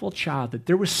beautiful child. That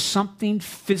there was something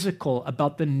physical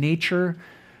about the nature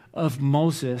of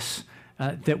Moses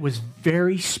that was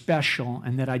very special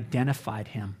and that identified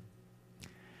him.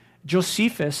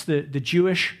 Josephus, the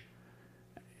Jewish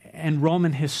and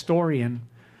Roman historian,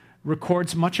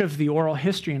 records much of the oral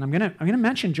history, and I'm going to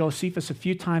mention Josephus a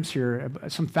few times here,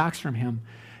 some facts from him.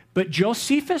 But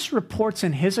Josephus reports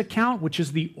in his account, which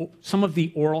is some of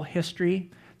the oral history.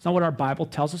 It's not what our Bible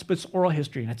tells us, but it's oral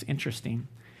history, and it's interesting.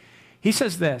 He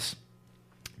says this,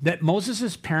 that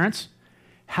Moses' parents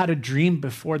had a dream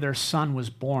before their son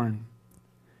was born,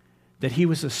 that he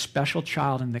was a special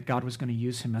child and that God was going to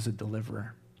use him as a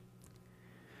deliverer.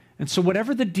 And so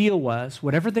whatever the deal was,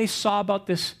 whatever they saw about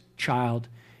this child,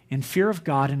 in fear of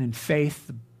God and in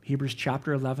faith, Hebrews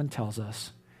chapter 11 tells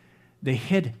us, they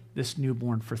hid this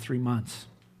newborn for 3 months.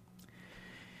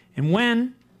 And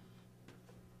when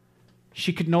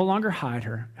she could no longer hide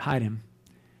him,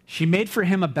 she made for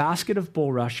him a basket of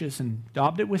bulrushes and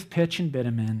daubed it with pitch and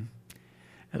bitumen.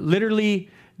 Literally,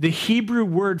 the Hebrew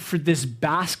word for this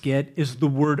basket is the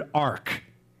word ark.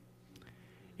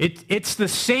 It's the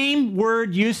same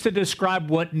word used to describe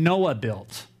what Noah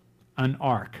built, an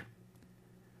ark.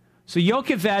 So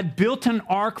Jochebed built an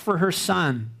ark for her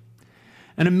son.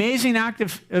 An amazing act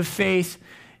of faith,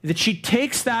 that she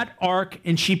takes that ark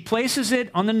and she places it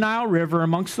on the Nile River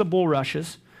amongst the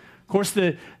bulrushes. Of course,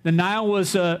 the Nile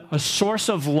was a source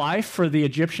of life for the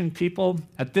Egyptian people.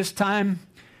 At this time,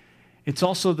 it's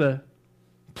also the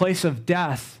place of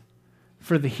death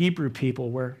for the Hebrew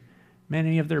people, where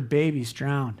many of their babies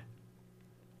drowned.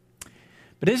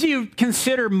 But as you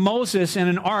consider Moses in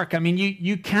an ark, I mean,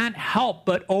 you can't help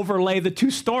but overlay the two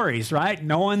stories, right?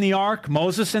 Noah in the ark,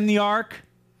 Moses in the ark.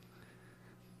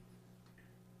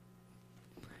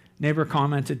 Neighbor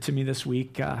commented to me this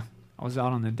week. I was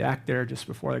out on the deck there just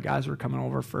before the guys were coming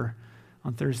over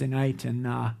on Thursday night,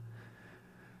 and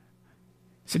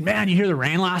said, "Man, you hear the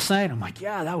rain last night?" I'm like,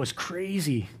 "Yeah, that was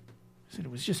crazy." I said,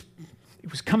 it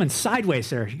was coming sideways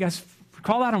there. You guys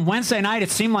recall that on Wednesday night? It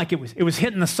seemed like it was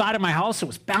hitting the side of my house. It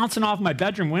was bouncing off my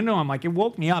bedroom window. I'm like, it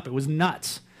woke me up. It was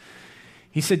nuts.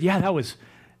 He said, "Yeah, that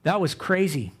was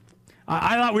crazy.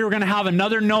 I thought we were going to have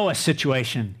another Noah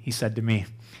situation," he said to me,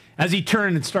 as he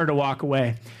turned and started to walk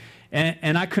away.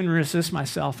 And I couldn't resist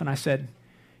myself, and I said,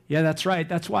 "Yeah, that's right.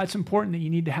 That's why it's important that you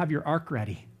need to have your ark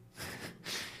ready."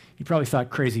 He probably thought,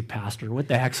 "Crazy pastor, what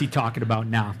the heck's he talking about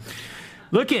now?"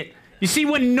 You see,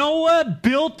 when Noah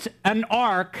built an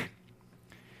ark,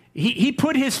 he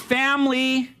put his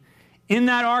family in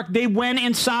that ark. They went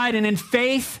inside, and in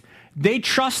faith, they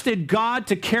trusted God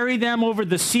to carry them over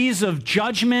the seas of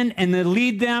judgment and to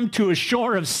lead them to a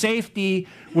shore of safety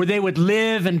where they would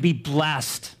live and be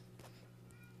blessed.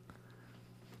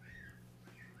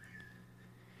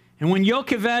 And when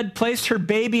Jochebed placed her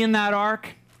baby in that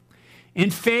ark,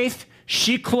 in faith,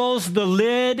 she closed the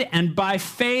lid, and by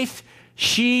faith,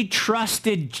 she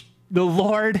trusted the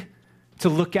Lord to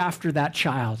look after that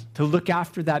child, to look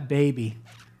after that baby.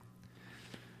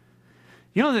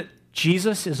 You know that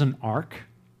Jesus is an ark?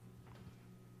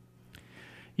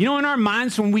 You know, in our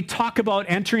minds, when we talk about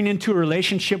entering into a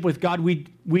relationship with God, we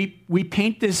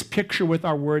paint this picture with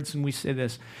our words, and we say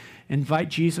this: invite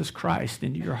Jesus Christ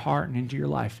into your heart and into your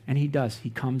life. And he does. He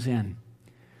comes in.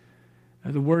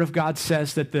 The Word of God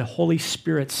says that the Holy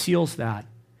Spirit seals that.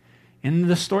 In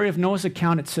the story of Noah's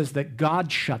account, it says that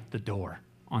God shut the door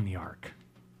on the ark.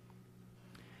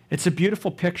 It's a beautiful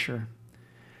picture.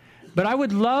 But I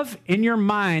would love in your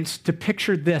minds to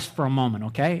picture this for a moment,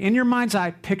 okay? In your mind's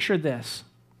eye, picture this.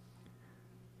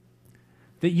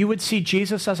 That you would see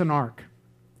Jesus as an ark.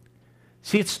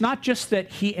 See, it's not just that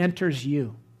he enters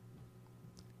you,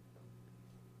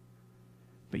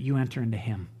 but you enter into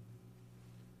him.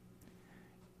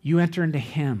 You enter into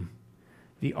him.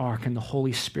 the ark, and the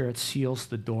Holy Spirit seals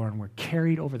the door, and we're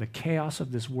carried over the chaos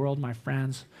of this world, my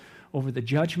friends, over the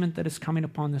judgment that is coming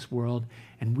upon this world,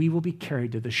 and we will be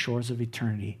carried to the shores of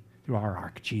eternity through our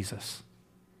ark, Jesus.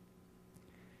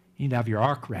 You need to have your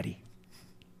ark ready.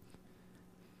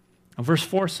 Now, verse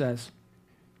 4 says,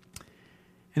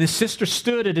 and his sister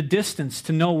stood at a distance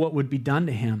to know what would be done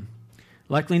to him.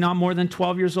 Likely not more than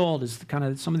 12 years old is kind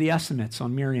of some of the estimates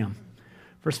on Miriam.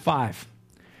 Verse 5.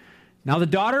 Now the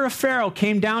daughter of Pharaoh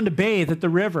came down to bathe at the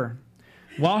river.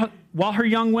 While her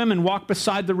young women walked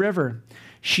beside the river,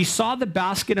 she saw the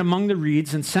basket among the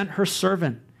reeds and sent her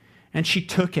servant, and she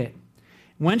took it.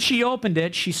 When she opened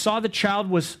it, she saw the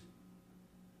child,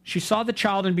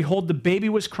 and behold, the baby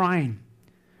was crying.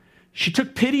 She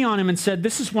took pity on him and said,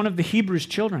 this is one of the Hebrews'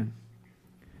 children.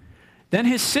 Then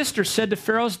his sister said to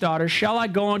Pharaoh's daughter, shall I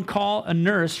go and call a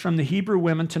nurse from the Hebrew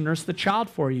women to nurse the child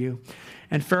for you?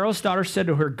 And Pharaoh's daughter said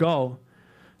to her, go.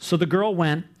 So the girl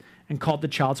went and called the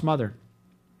child's mother.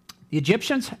 The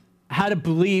Egyptians had a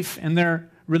belief in their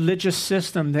religious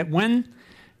system that when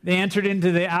they entered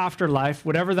into the afterlife,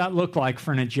 whatever that looked like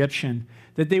for an Egyptian,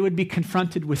 that they would be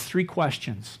confronted with 3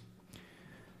 questions.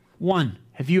 1,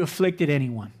 have you afflicted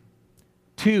anyone?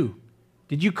 2,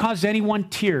 did you cause anyone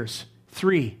tears?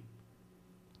 3,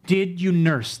 did you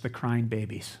nurse the crying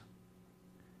babies?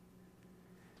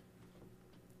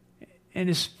 And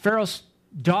as Pharaoh's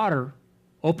daughter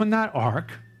opened that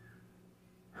ark,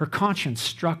 her conscience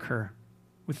struck her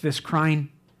with this crying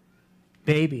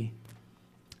baby.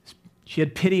 She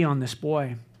had pity on this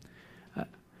boy.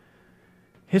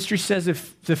 History says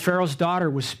if the Pharaoh's daughter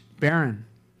was barren.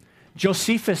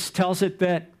 Josephus tells it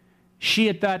that she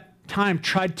at that time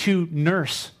tried to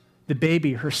nurse the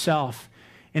baby herself.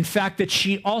 In fact, that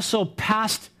she also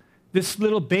passed this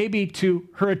little baby to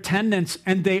her attendants,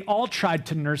 and they all tried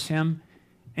to nurse him,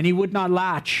 and he would not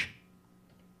latch.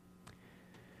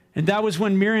 And that was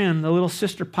when Miriam, the little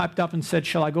sister, piped up and said,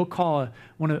 shall I go call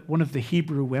one of the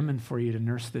Hebrew women for you to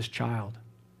nurse this child?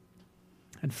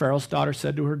 And Pharaoh's daughter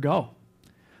said to her, go.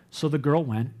 So the girl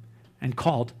went and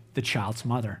called the child's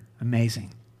mother.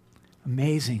 Amazing.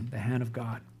 Amazing, the hand of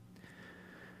God.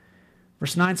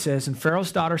 Verse 9 says, and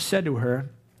Pharaoh's daughter said to her,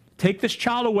 take this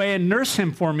child away and nurse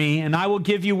him for me, and I will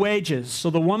give you wages. So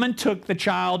the woman took the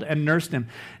child and nursed him.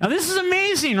 Now this is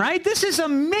amazing, right? This is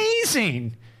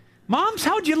amazing. Moms,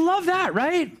 how'd you love that,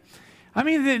 right? I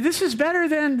mean, this is better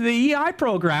than the EI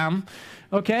program,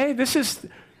 okay? This is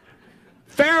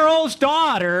Pharaoh's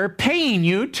daughter paying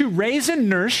you to raise and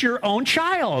nurse your own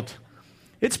child.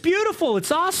 It's beautiful.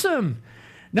 It's awesome.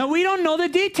 Now, we don't know the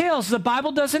details. The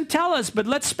Bible doesn't tell us, but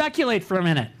let's speculate for a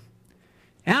minute.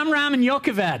 Amram and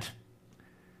Jochebed,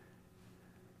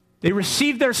 they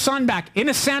received their son back, in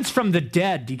a sense, from the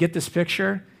dead. Do you get this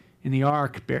picture? In the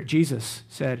ark, Jesus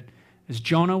said, as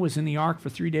Jonah was in the ark for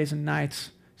 3 days and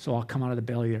nights, so I'll come out of the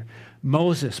belly there.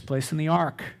 Moses, placed in the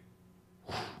ark.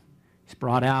 He's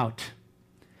brought out.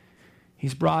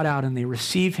 He's brought out, and they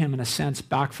receive him, in a sense,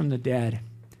 back from the dead.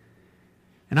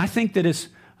 And I think that as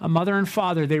a mother and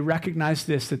father, they recognized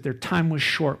this, that their time was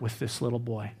short with this little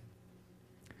boy.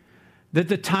 That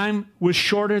the time was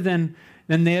shorter than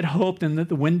they had hoped, and that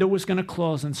the window was going to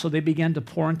close. And so they began to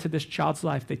pour into this child's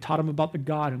life. They taught him about the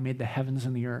God who made the heavens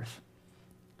and the earth.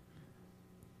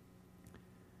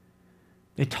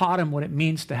 They taught him what it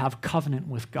means to have covenant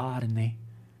with God, and they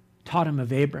taught him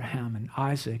of Abraham and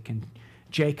Isaac and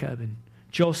Jacob and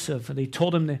Joseph. And they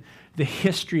told him the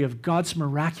history of God's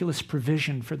miraculous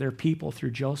provision for their people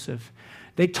through Joseph.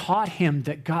 They taught him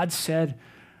that God said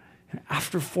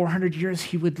after 400 years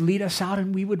he would lead us out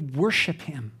and we would worship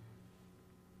him.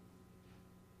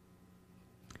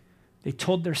 They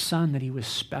told their son that he was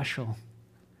special.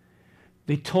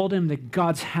 They told him that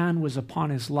God's hand was upon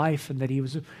his life and that he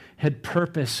had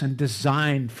purpose and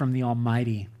design from the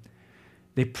Almighty.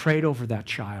 They prayed over that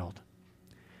child.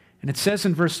 And it says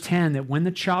in verse 10 that when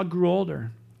the child grew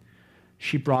older,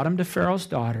 she brought him to Pharaoh's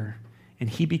daughter, and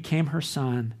he became her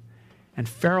son, and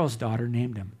Pharaoh's daughter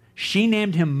named him. She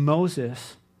named him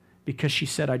Moses because she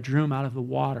said, I drew him out of the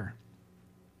water.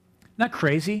 Isn't that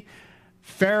crazy?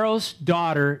 Pharaoh's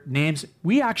daughter names,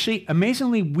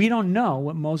 amazingly, we don't know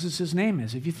what Moses' name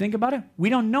is. If you think about it, we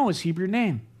don't know his Hebrew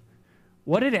name.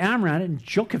 What did Amram and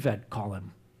Jochebed call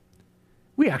him?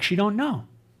 We actually don't know.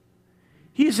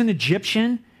 He is an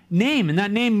Egyptian name, and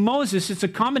that name Moses, it's a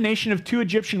combination of 2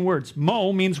 Egyptian words.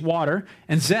 Mo means water,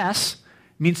 and Zes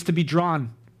means to be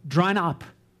drawn up.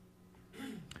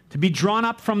 To be drawn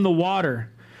up from the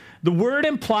water. The word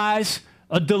implies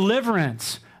a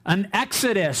deliverance, an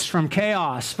exodus from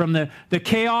chaos, from the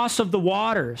chaos of the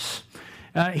waters.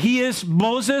 He is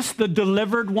Moses, the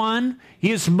delivered one.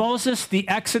 He is Moses, the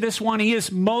Exodus one. He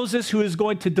is Moses who is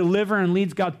going to deliver and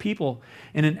lead God's people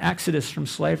in an exodus from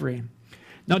slavery.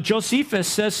 Now, Josephus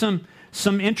says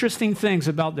some interesting things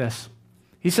about this.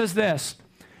 He says this,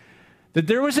 that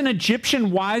there was an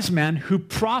Egyptian wise man who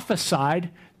prophesied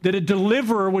that a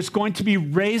deliverer was going to be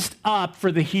raised up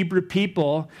for the Hebrew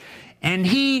people, and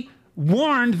he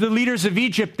warned the leaders of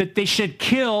Egypt that they should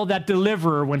kill that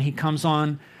deliverer when he comes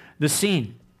on the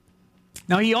scene.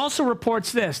 Now, he also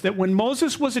reports this, that when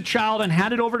Moses was a child and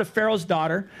handed over to Pharaoh's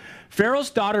daughter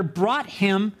brought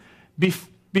him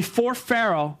before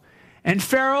Pharaoh, and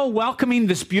Pharaoh, welcoming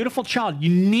this beautiful child,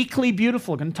 uniquely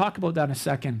beautiful, going to talk about that in a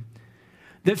second,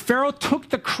 that Pharaoh took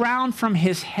the crown from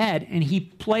his head and he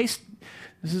placed,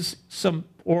 this is some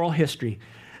oral history,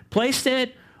 placed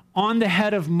it on the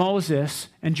head of Moses,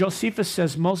 and Josephus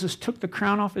says Moses took the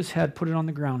crown off his head, put it on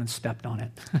the ground, and stepped on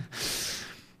it.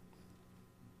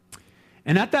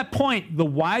 And at that point, the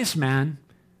wise man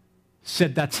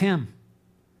said, that's him.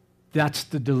 That's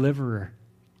the deliverer.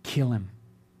 Kill him.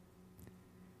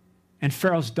 And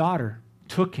Pharaoh's daughter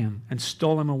took him and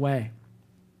stole him away.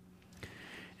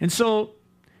 And so,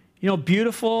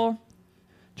 beautiful.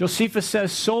 Josephus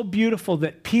says, so beautiful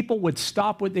that people would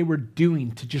stop what they were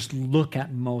doing to just look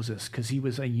at Moses because he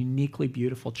was a uniquely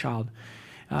beautiful child.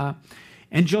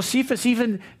 And Josephus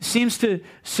even seems to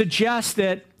suggest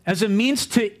that as a means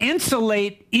to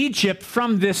insulate Egypt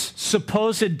from this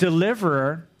supposed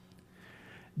deliverer,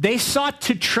 they sought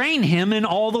to train him in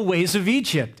all the ways of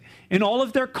Egypt, in all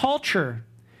of their culture.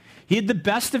 He had the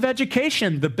best of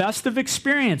education, the best of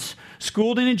experience,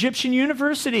 schooled in Egyptian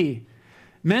university,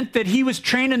 meant that he was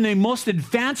trained in the most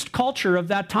advanced culture of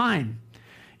that time.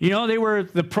 They were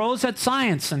the pros at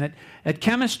science and at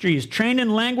chemistry, trained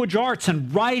in language arts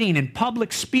and writing and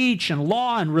public speech and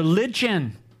law and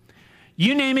religion.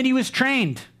 You name it, he was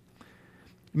trained.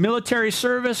 Military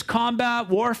service, combat,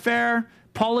 warfare,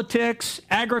 politics,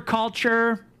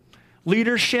 agriculture,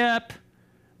 leadership.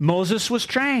 Moses was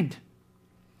trained.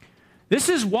 This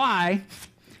is why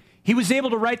he was able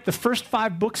to write the first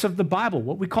 5 books of the Bible,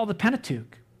 what we call the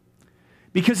Pentateuch,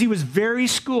 because he was very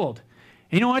schooled.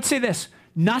 And I'd say this,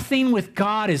 nothing with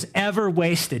God is ever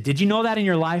wasted. Did you know that in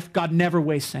your life? God never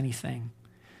wastes anything.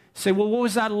 Say, well, what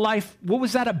was that life? What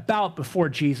was that about before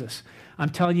Jesus? I'm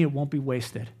telling you, it won't be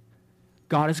wasted.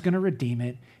 God is going to redeem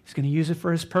it. He's going to use it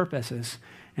for his purposes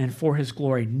and for his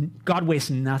glory. God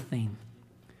wastes nothing.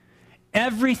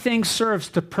 Everything serves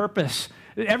a purpose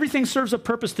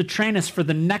to train us for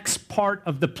the next part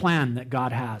of the plan that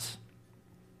God has.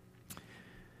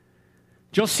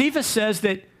 Josephus says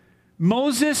that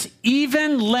Moses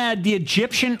even led the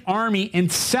Egyptian army in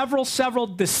several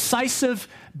decisive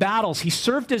battles. He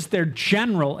served as their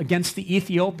general against the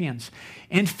Ethiopians.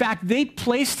 In fact, they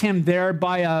placed him there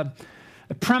by a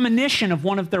premonition of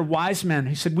one of their wise men.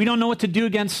 He said, we don't know what to do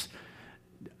against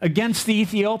the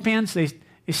Ethiopians. They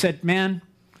said, man,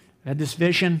 I had this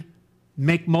vision,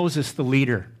 make Moses the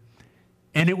leader.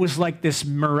 And it was like this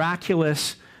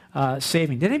miraculous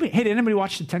saving. Did anybody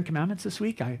watch the 10 Commandments this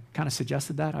week? I kind of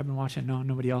suggested that. I've been watching it. No,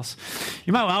 nobody else.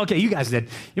 You guys did.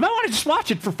 You might want to just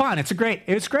watch it for fun. It's great.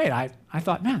 I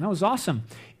thought, man, that was awesome.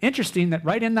 Interesting that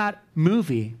right in that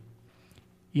movie,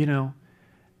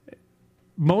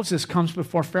 Moses comes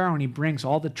before Pharaoh and he brings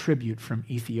all the tribute from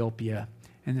Ethiopia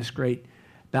in this great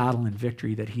battle and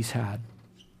victory that he's had.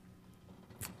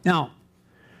 Now,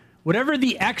 whatever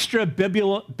the extra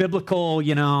biblical,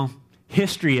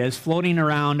 history is floating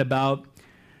around about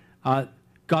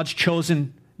God's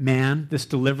chosen man, this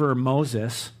deliverer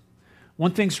Moses,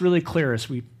 one thing's really clear as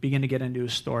we begin to get into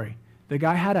his story. The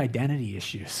guy had identity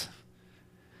issues.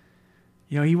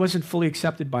 He wasn't fully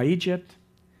accepted by Egypt.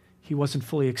 He wasn't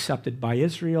fully accepted by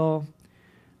Israel.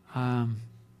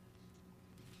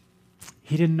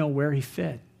 He didn't know where he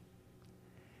fit.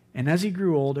 And as he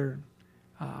grew older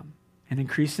and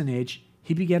increased in age,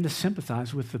 he began to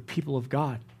sympathize with the people of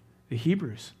God, the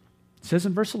Hebrews. It says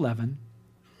in verse 11,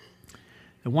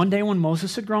 that one day when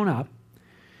Moses had grown up,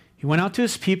 he went out to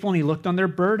his people and he looked on their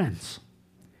burdens.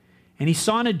 And he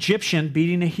saw an Egyptian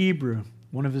beating a Hebrew,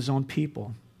 one of his own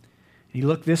people. And he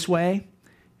looked this way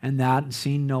and that, and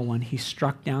seeing no one, he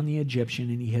struck down the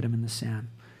Egyptian and he hit him in the sand.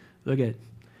 Look at,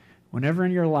 whenever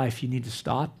in your life you need to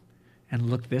stop and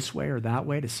look this way or that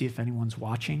way to see if anyone's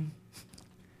watching,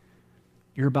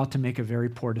 you're about to make a very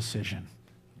poor decision.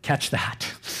 Catch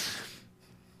that.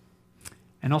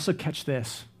 And also catch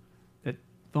this, that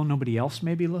though nobody else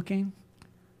may be looking,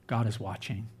 God is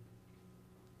watching.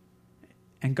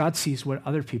 And God sees what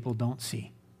other people don't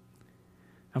see.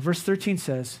 Now, verse 13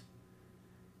 says,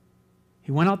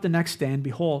 he went out the next day, and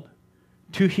behold,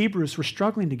 two Hebrews were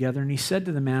struggling together, and he said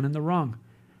to the man in the wrong,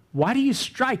 "Why do you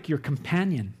strike your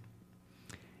companion?"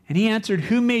 And he answered,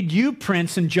 "Who made you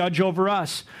prince and judge over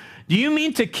us? Do you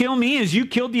mean to kill me as you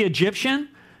killed the Egyptian?"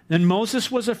 Then Moses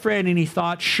was afraid, and he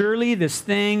thought, "Surely this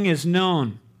thing is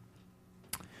known."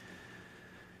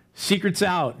 Secret's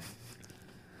out.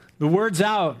 The word's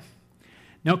out.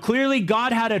 Now, clearly,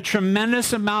 God had a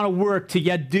tremendous amount of work to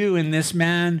yet do in this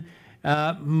man,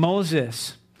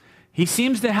 Moses. He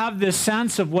seems to have this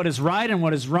sense of what is right and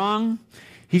what is wrong.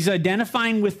 He's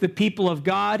identifying with the people of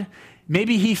God.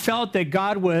 Maybe he felt that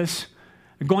God was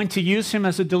going to use him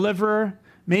as a deliverer.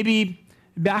 Maybe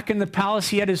back in the palace,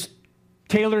 he had his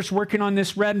tailors working on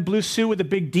this red and blue suit with a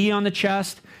big D on the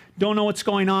chest. Don't know what's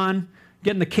going on,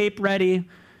 getting the cape ready.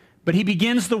 But he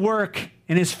begins the work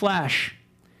in his flesh.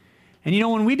 And you know,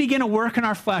 when we begin to work in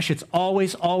our flesh, it's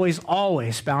always, always,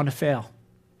 always bound to fail.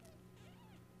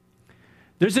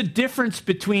 There's a difference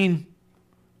between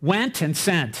went and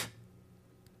sent.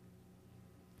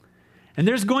 And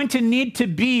there's going to need to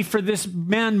be for this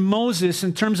man Moses,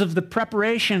 in terms of the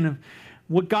preparation of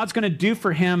what God's going to do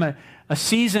for him, a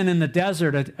season in the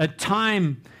desert, a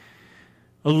time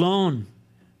alone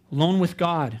with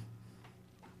God.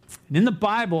 And in the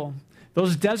Bible,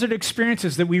 those desert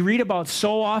experiences that we read about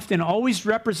so often always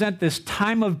represent this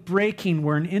time of breaking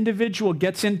where an individual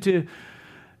gets into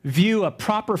view a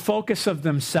proper focus of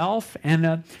themselves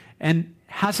and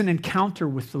has an encounter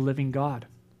with the living God.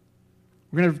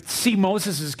 We're going to see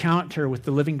Moses' encounter with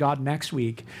the living God next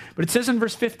week. But it says in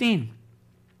verse 15,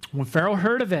 when Pharaoh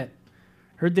heard of it,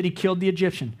 heard that he killed the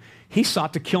Egyptian, he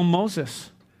sought to kill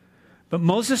Moses. But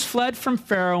Moses fled from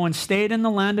Pharaoh and stayed in the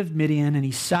land of Midian, and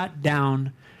he sat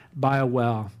down by a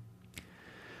well.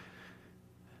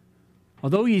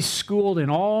 Although he's schooled in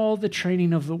all the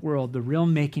training of the world, the real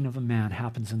making of a man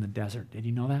happens in the desert. Did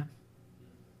you know that?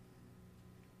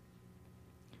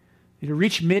 To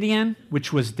reach Midian,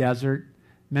 which was desert,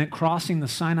 meant crossing the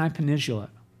Sinai Peninsula,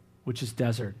 which is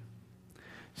desert.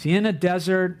 See, in a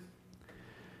desert,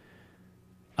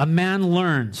 a man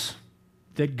learns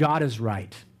that God is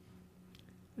right,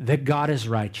 that God is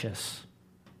righteous.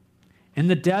 In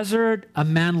the desert, a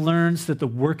man learns that the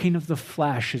working of the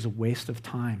flesh is a waste of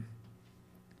time.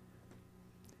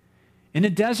 In a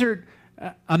desert,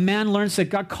 a man learns that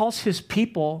God calls his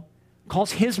people,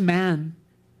 calls his man,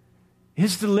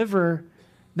 his deliverer,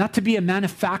 not to be a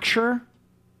manufacturer,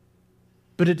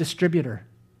 but a distributor.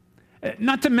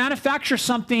 Not to manufacture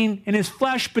something in his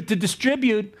flesh, but to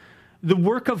distribute the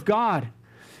work of God.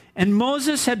 And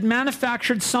Moses had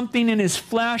manufactured something in his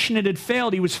flesh, and it had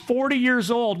failed. He was 40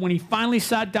 years old when he finally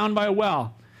sat down by a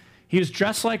well. He was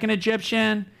dressed like an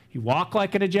Egyptian. He walked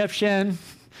like an Egyptian.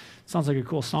 Sounds like a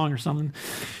cool song or something.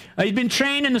 He'd been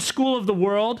trained in the school of the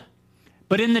world,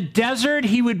 but in the desert,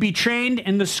 he would be trained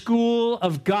in the school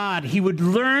of God. He would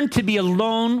learn to be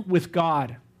alone with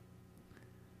God.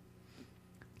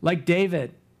 Like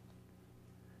David,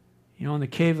 in the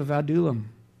cave of Adullam,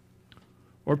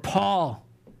 or Paul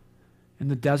in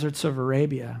the deserts of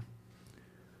Arabia,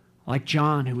 like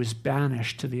John, who was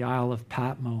banished to the Isle of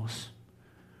Patmos,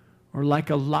 or like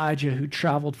Elijah, who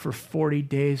traveled for 40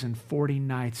 days and 40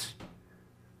 nights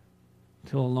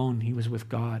till alone he was with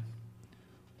God,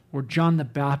 or John the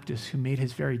Baptist, who made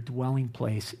his very dwelling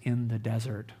place in the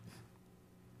desert,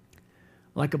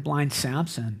 like a blind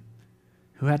Samson,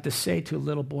 who had to say to a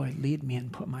little boy, "Lead me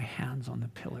and put my hands on the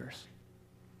pillars."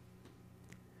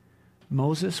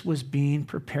 Moses was being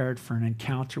prepared for an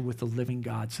encounter with the living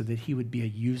God so that he would be a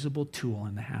usable tool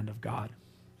in the hand of God.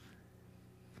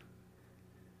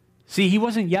 See, he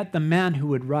wasn't yet the man who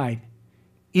would write,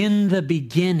 "In the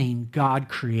beginning, God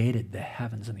created the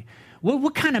heavens and the..."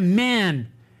 What kind of man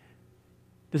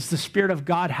does the Spirit of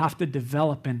God have to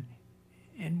develop and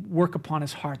work upon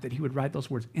his heart that he would write those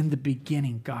words? In the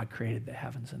beginning, God created the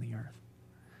heavens and the earth.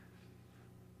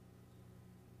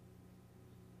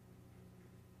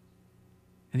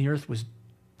 And the earth was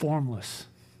formless.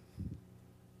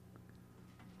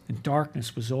 And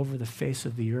darkness was over the face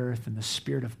of the earth, and the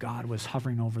Spirit of God was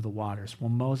hovering over the waters. Well,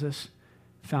 Moses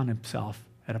found himself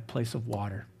at a place of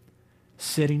water,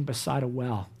 sitting beside a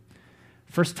well.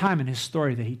 First time in his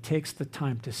story that he takes the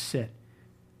time to sit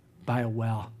by a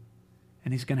well,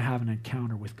 and he's going to have an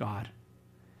encounter with God.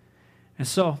 And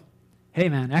so, hey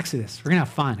man, Exodus, we're going to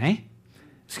have fun, eh?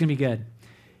 It's going to be good.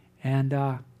 And,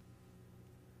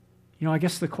 I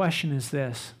guess the question is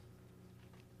this.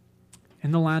 In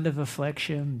the land of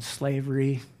affliction,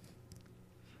 slavery,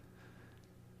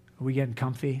 are we getting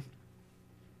comfy?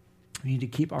 We need to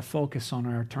keep our focus on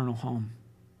our eternal home.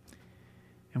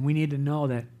 And we need to know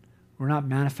that we're not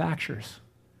manufacturers.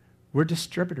 We're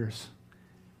distributors.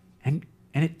 And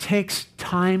And it takes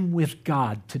time with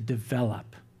God to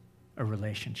develop a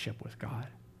relationship with God.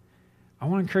 I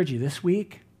want to encourage you this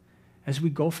week, as we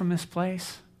go from this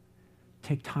place,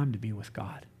 take time to be with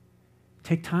God.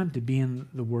 Take time to be in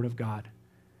the Word of God.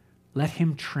 Let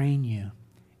Him train you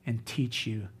and teach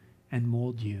you and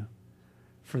mold you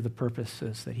for the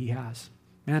purposes that He has.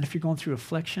 Man, if you're going through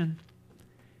affliction,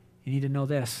 you need to know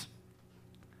this.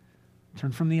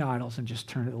 Turn from the idols and just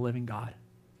turn to the living God.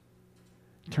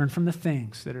 Turn from the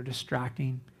things that are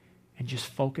distracting and just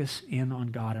focus in on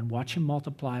God and watch Him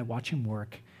multiply, watch Him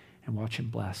work, and watch Him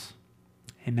bless.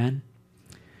 Amen?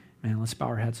 Man, let's bow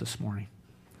our heads this morning.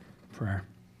 Prayer.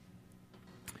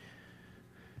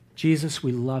 Jesus,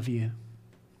 we love you.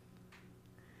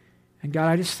 And God,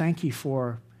 I just thank you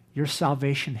for your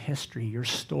salvation history, your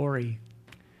story,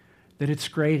 that it's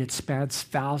great. It spans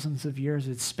thousands of years.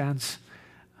 It spans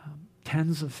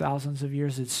tens of thousands of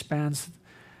years. It spans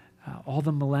all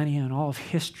the millennia and all of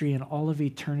history and all of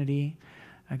eternity.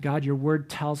 God, your word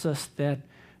tells us that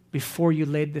before you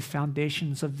laid the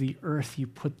foundations of the earth, you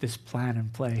put this plan in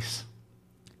place.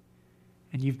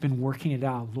 And you've been working it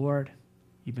out. Lord,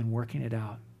 you've been working it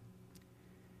out.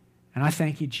 And I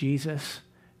thank you, Jesus,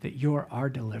 that you're our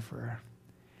deliverer.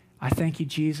 I thank you,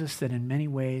 Jesus, that in many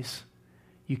ways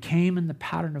you came in the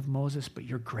pattern of Moses, but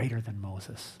you're greater than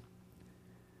Moses.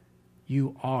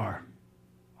 You are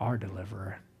our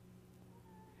deliverer.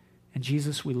 And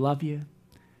Jesus, we love you.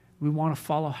 We want to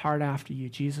follow hard after you.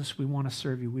 Jesus, we want to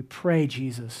serve you. We pray,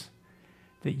 Jesus,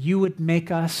 that you would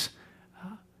make us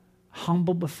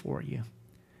humble before you.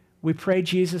 We pray,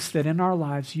 Jesus, that in our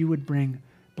lives you would bring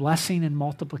blessing and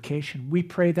multiplication. We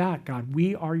pray that, God.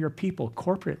 We are your people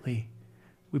corporately.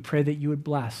 We pray that you would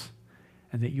bless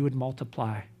and that you would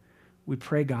multiply. We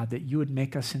pray, God, that you would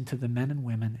make us into the men and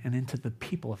women and into the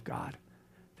people of God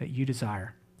that you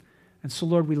desire. And so,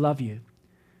 Lord, we love you.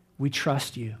 We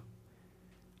trust you.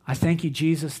 I thank you,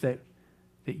 Jesus, that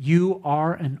you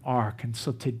are an ark. And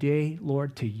so today,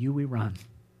 Lord, to you we run.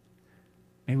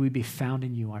 May we be found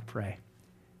in you, I pray.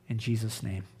 In Jesus'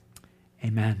 name,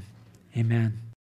 amen. Amen.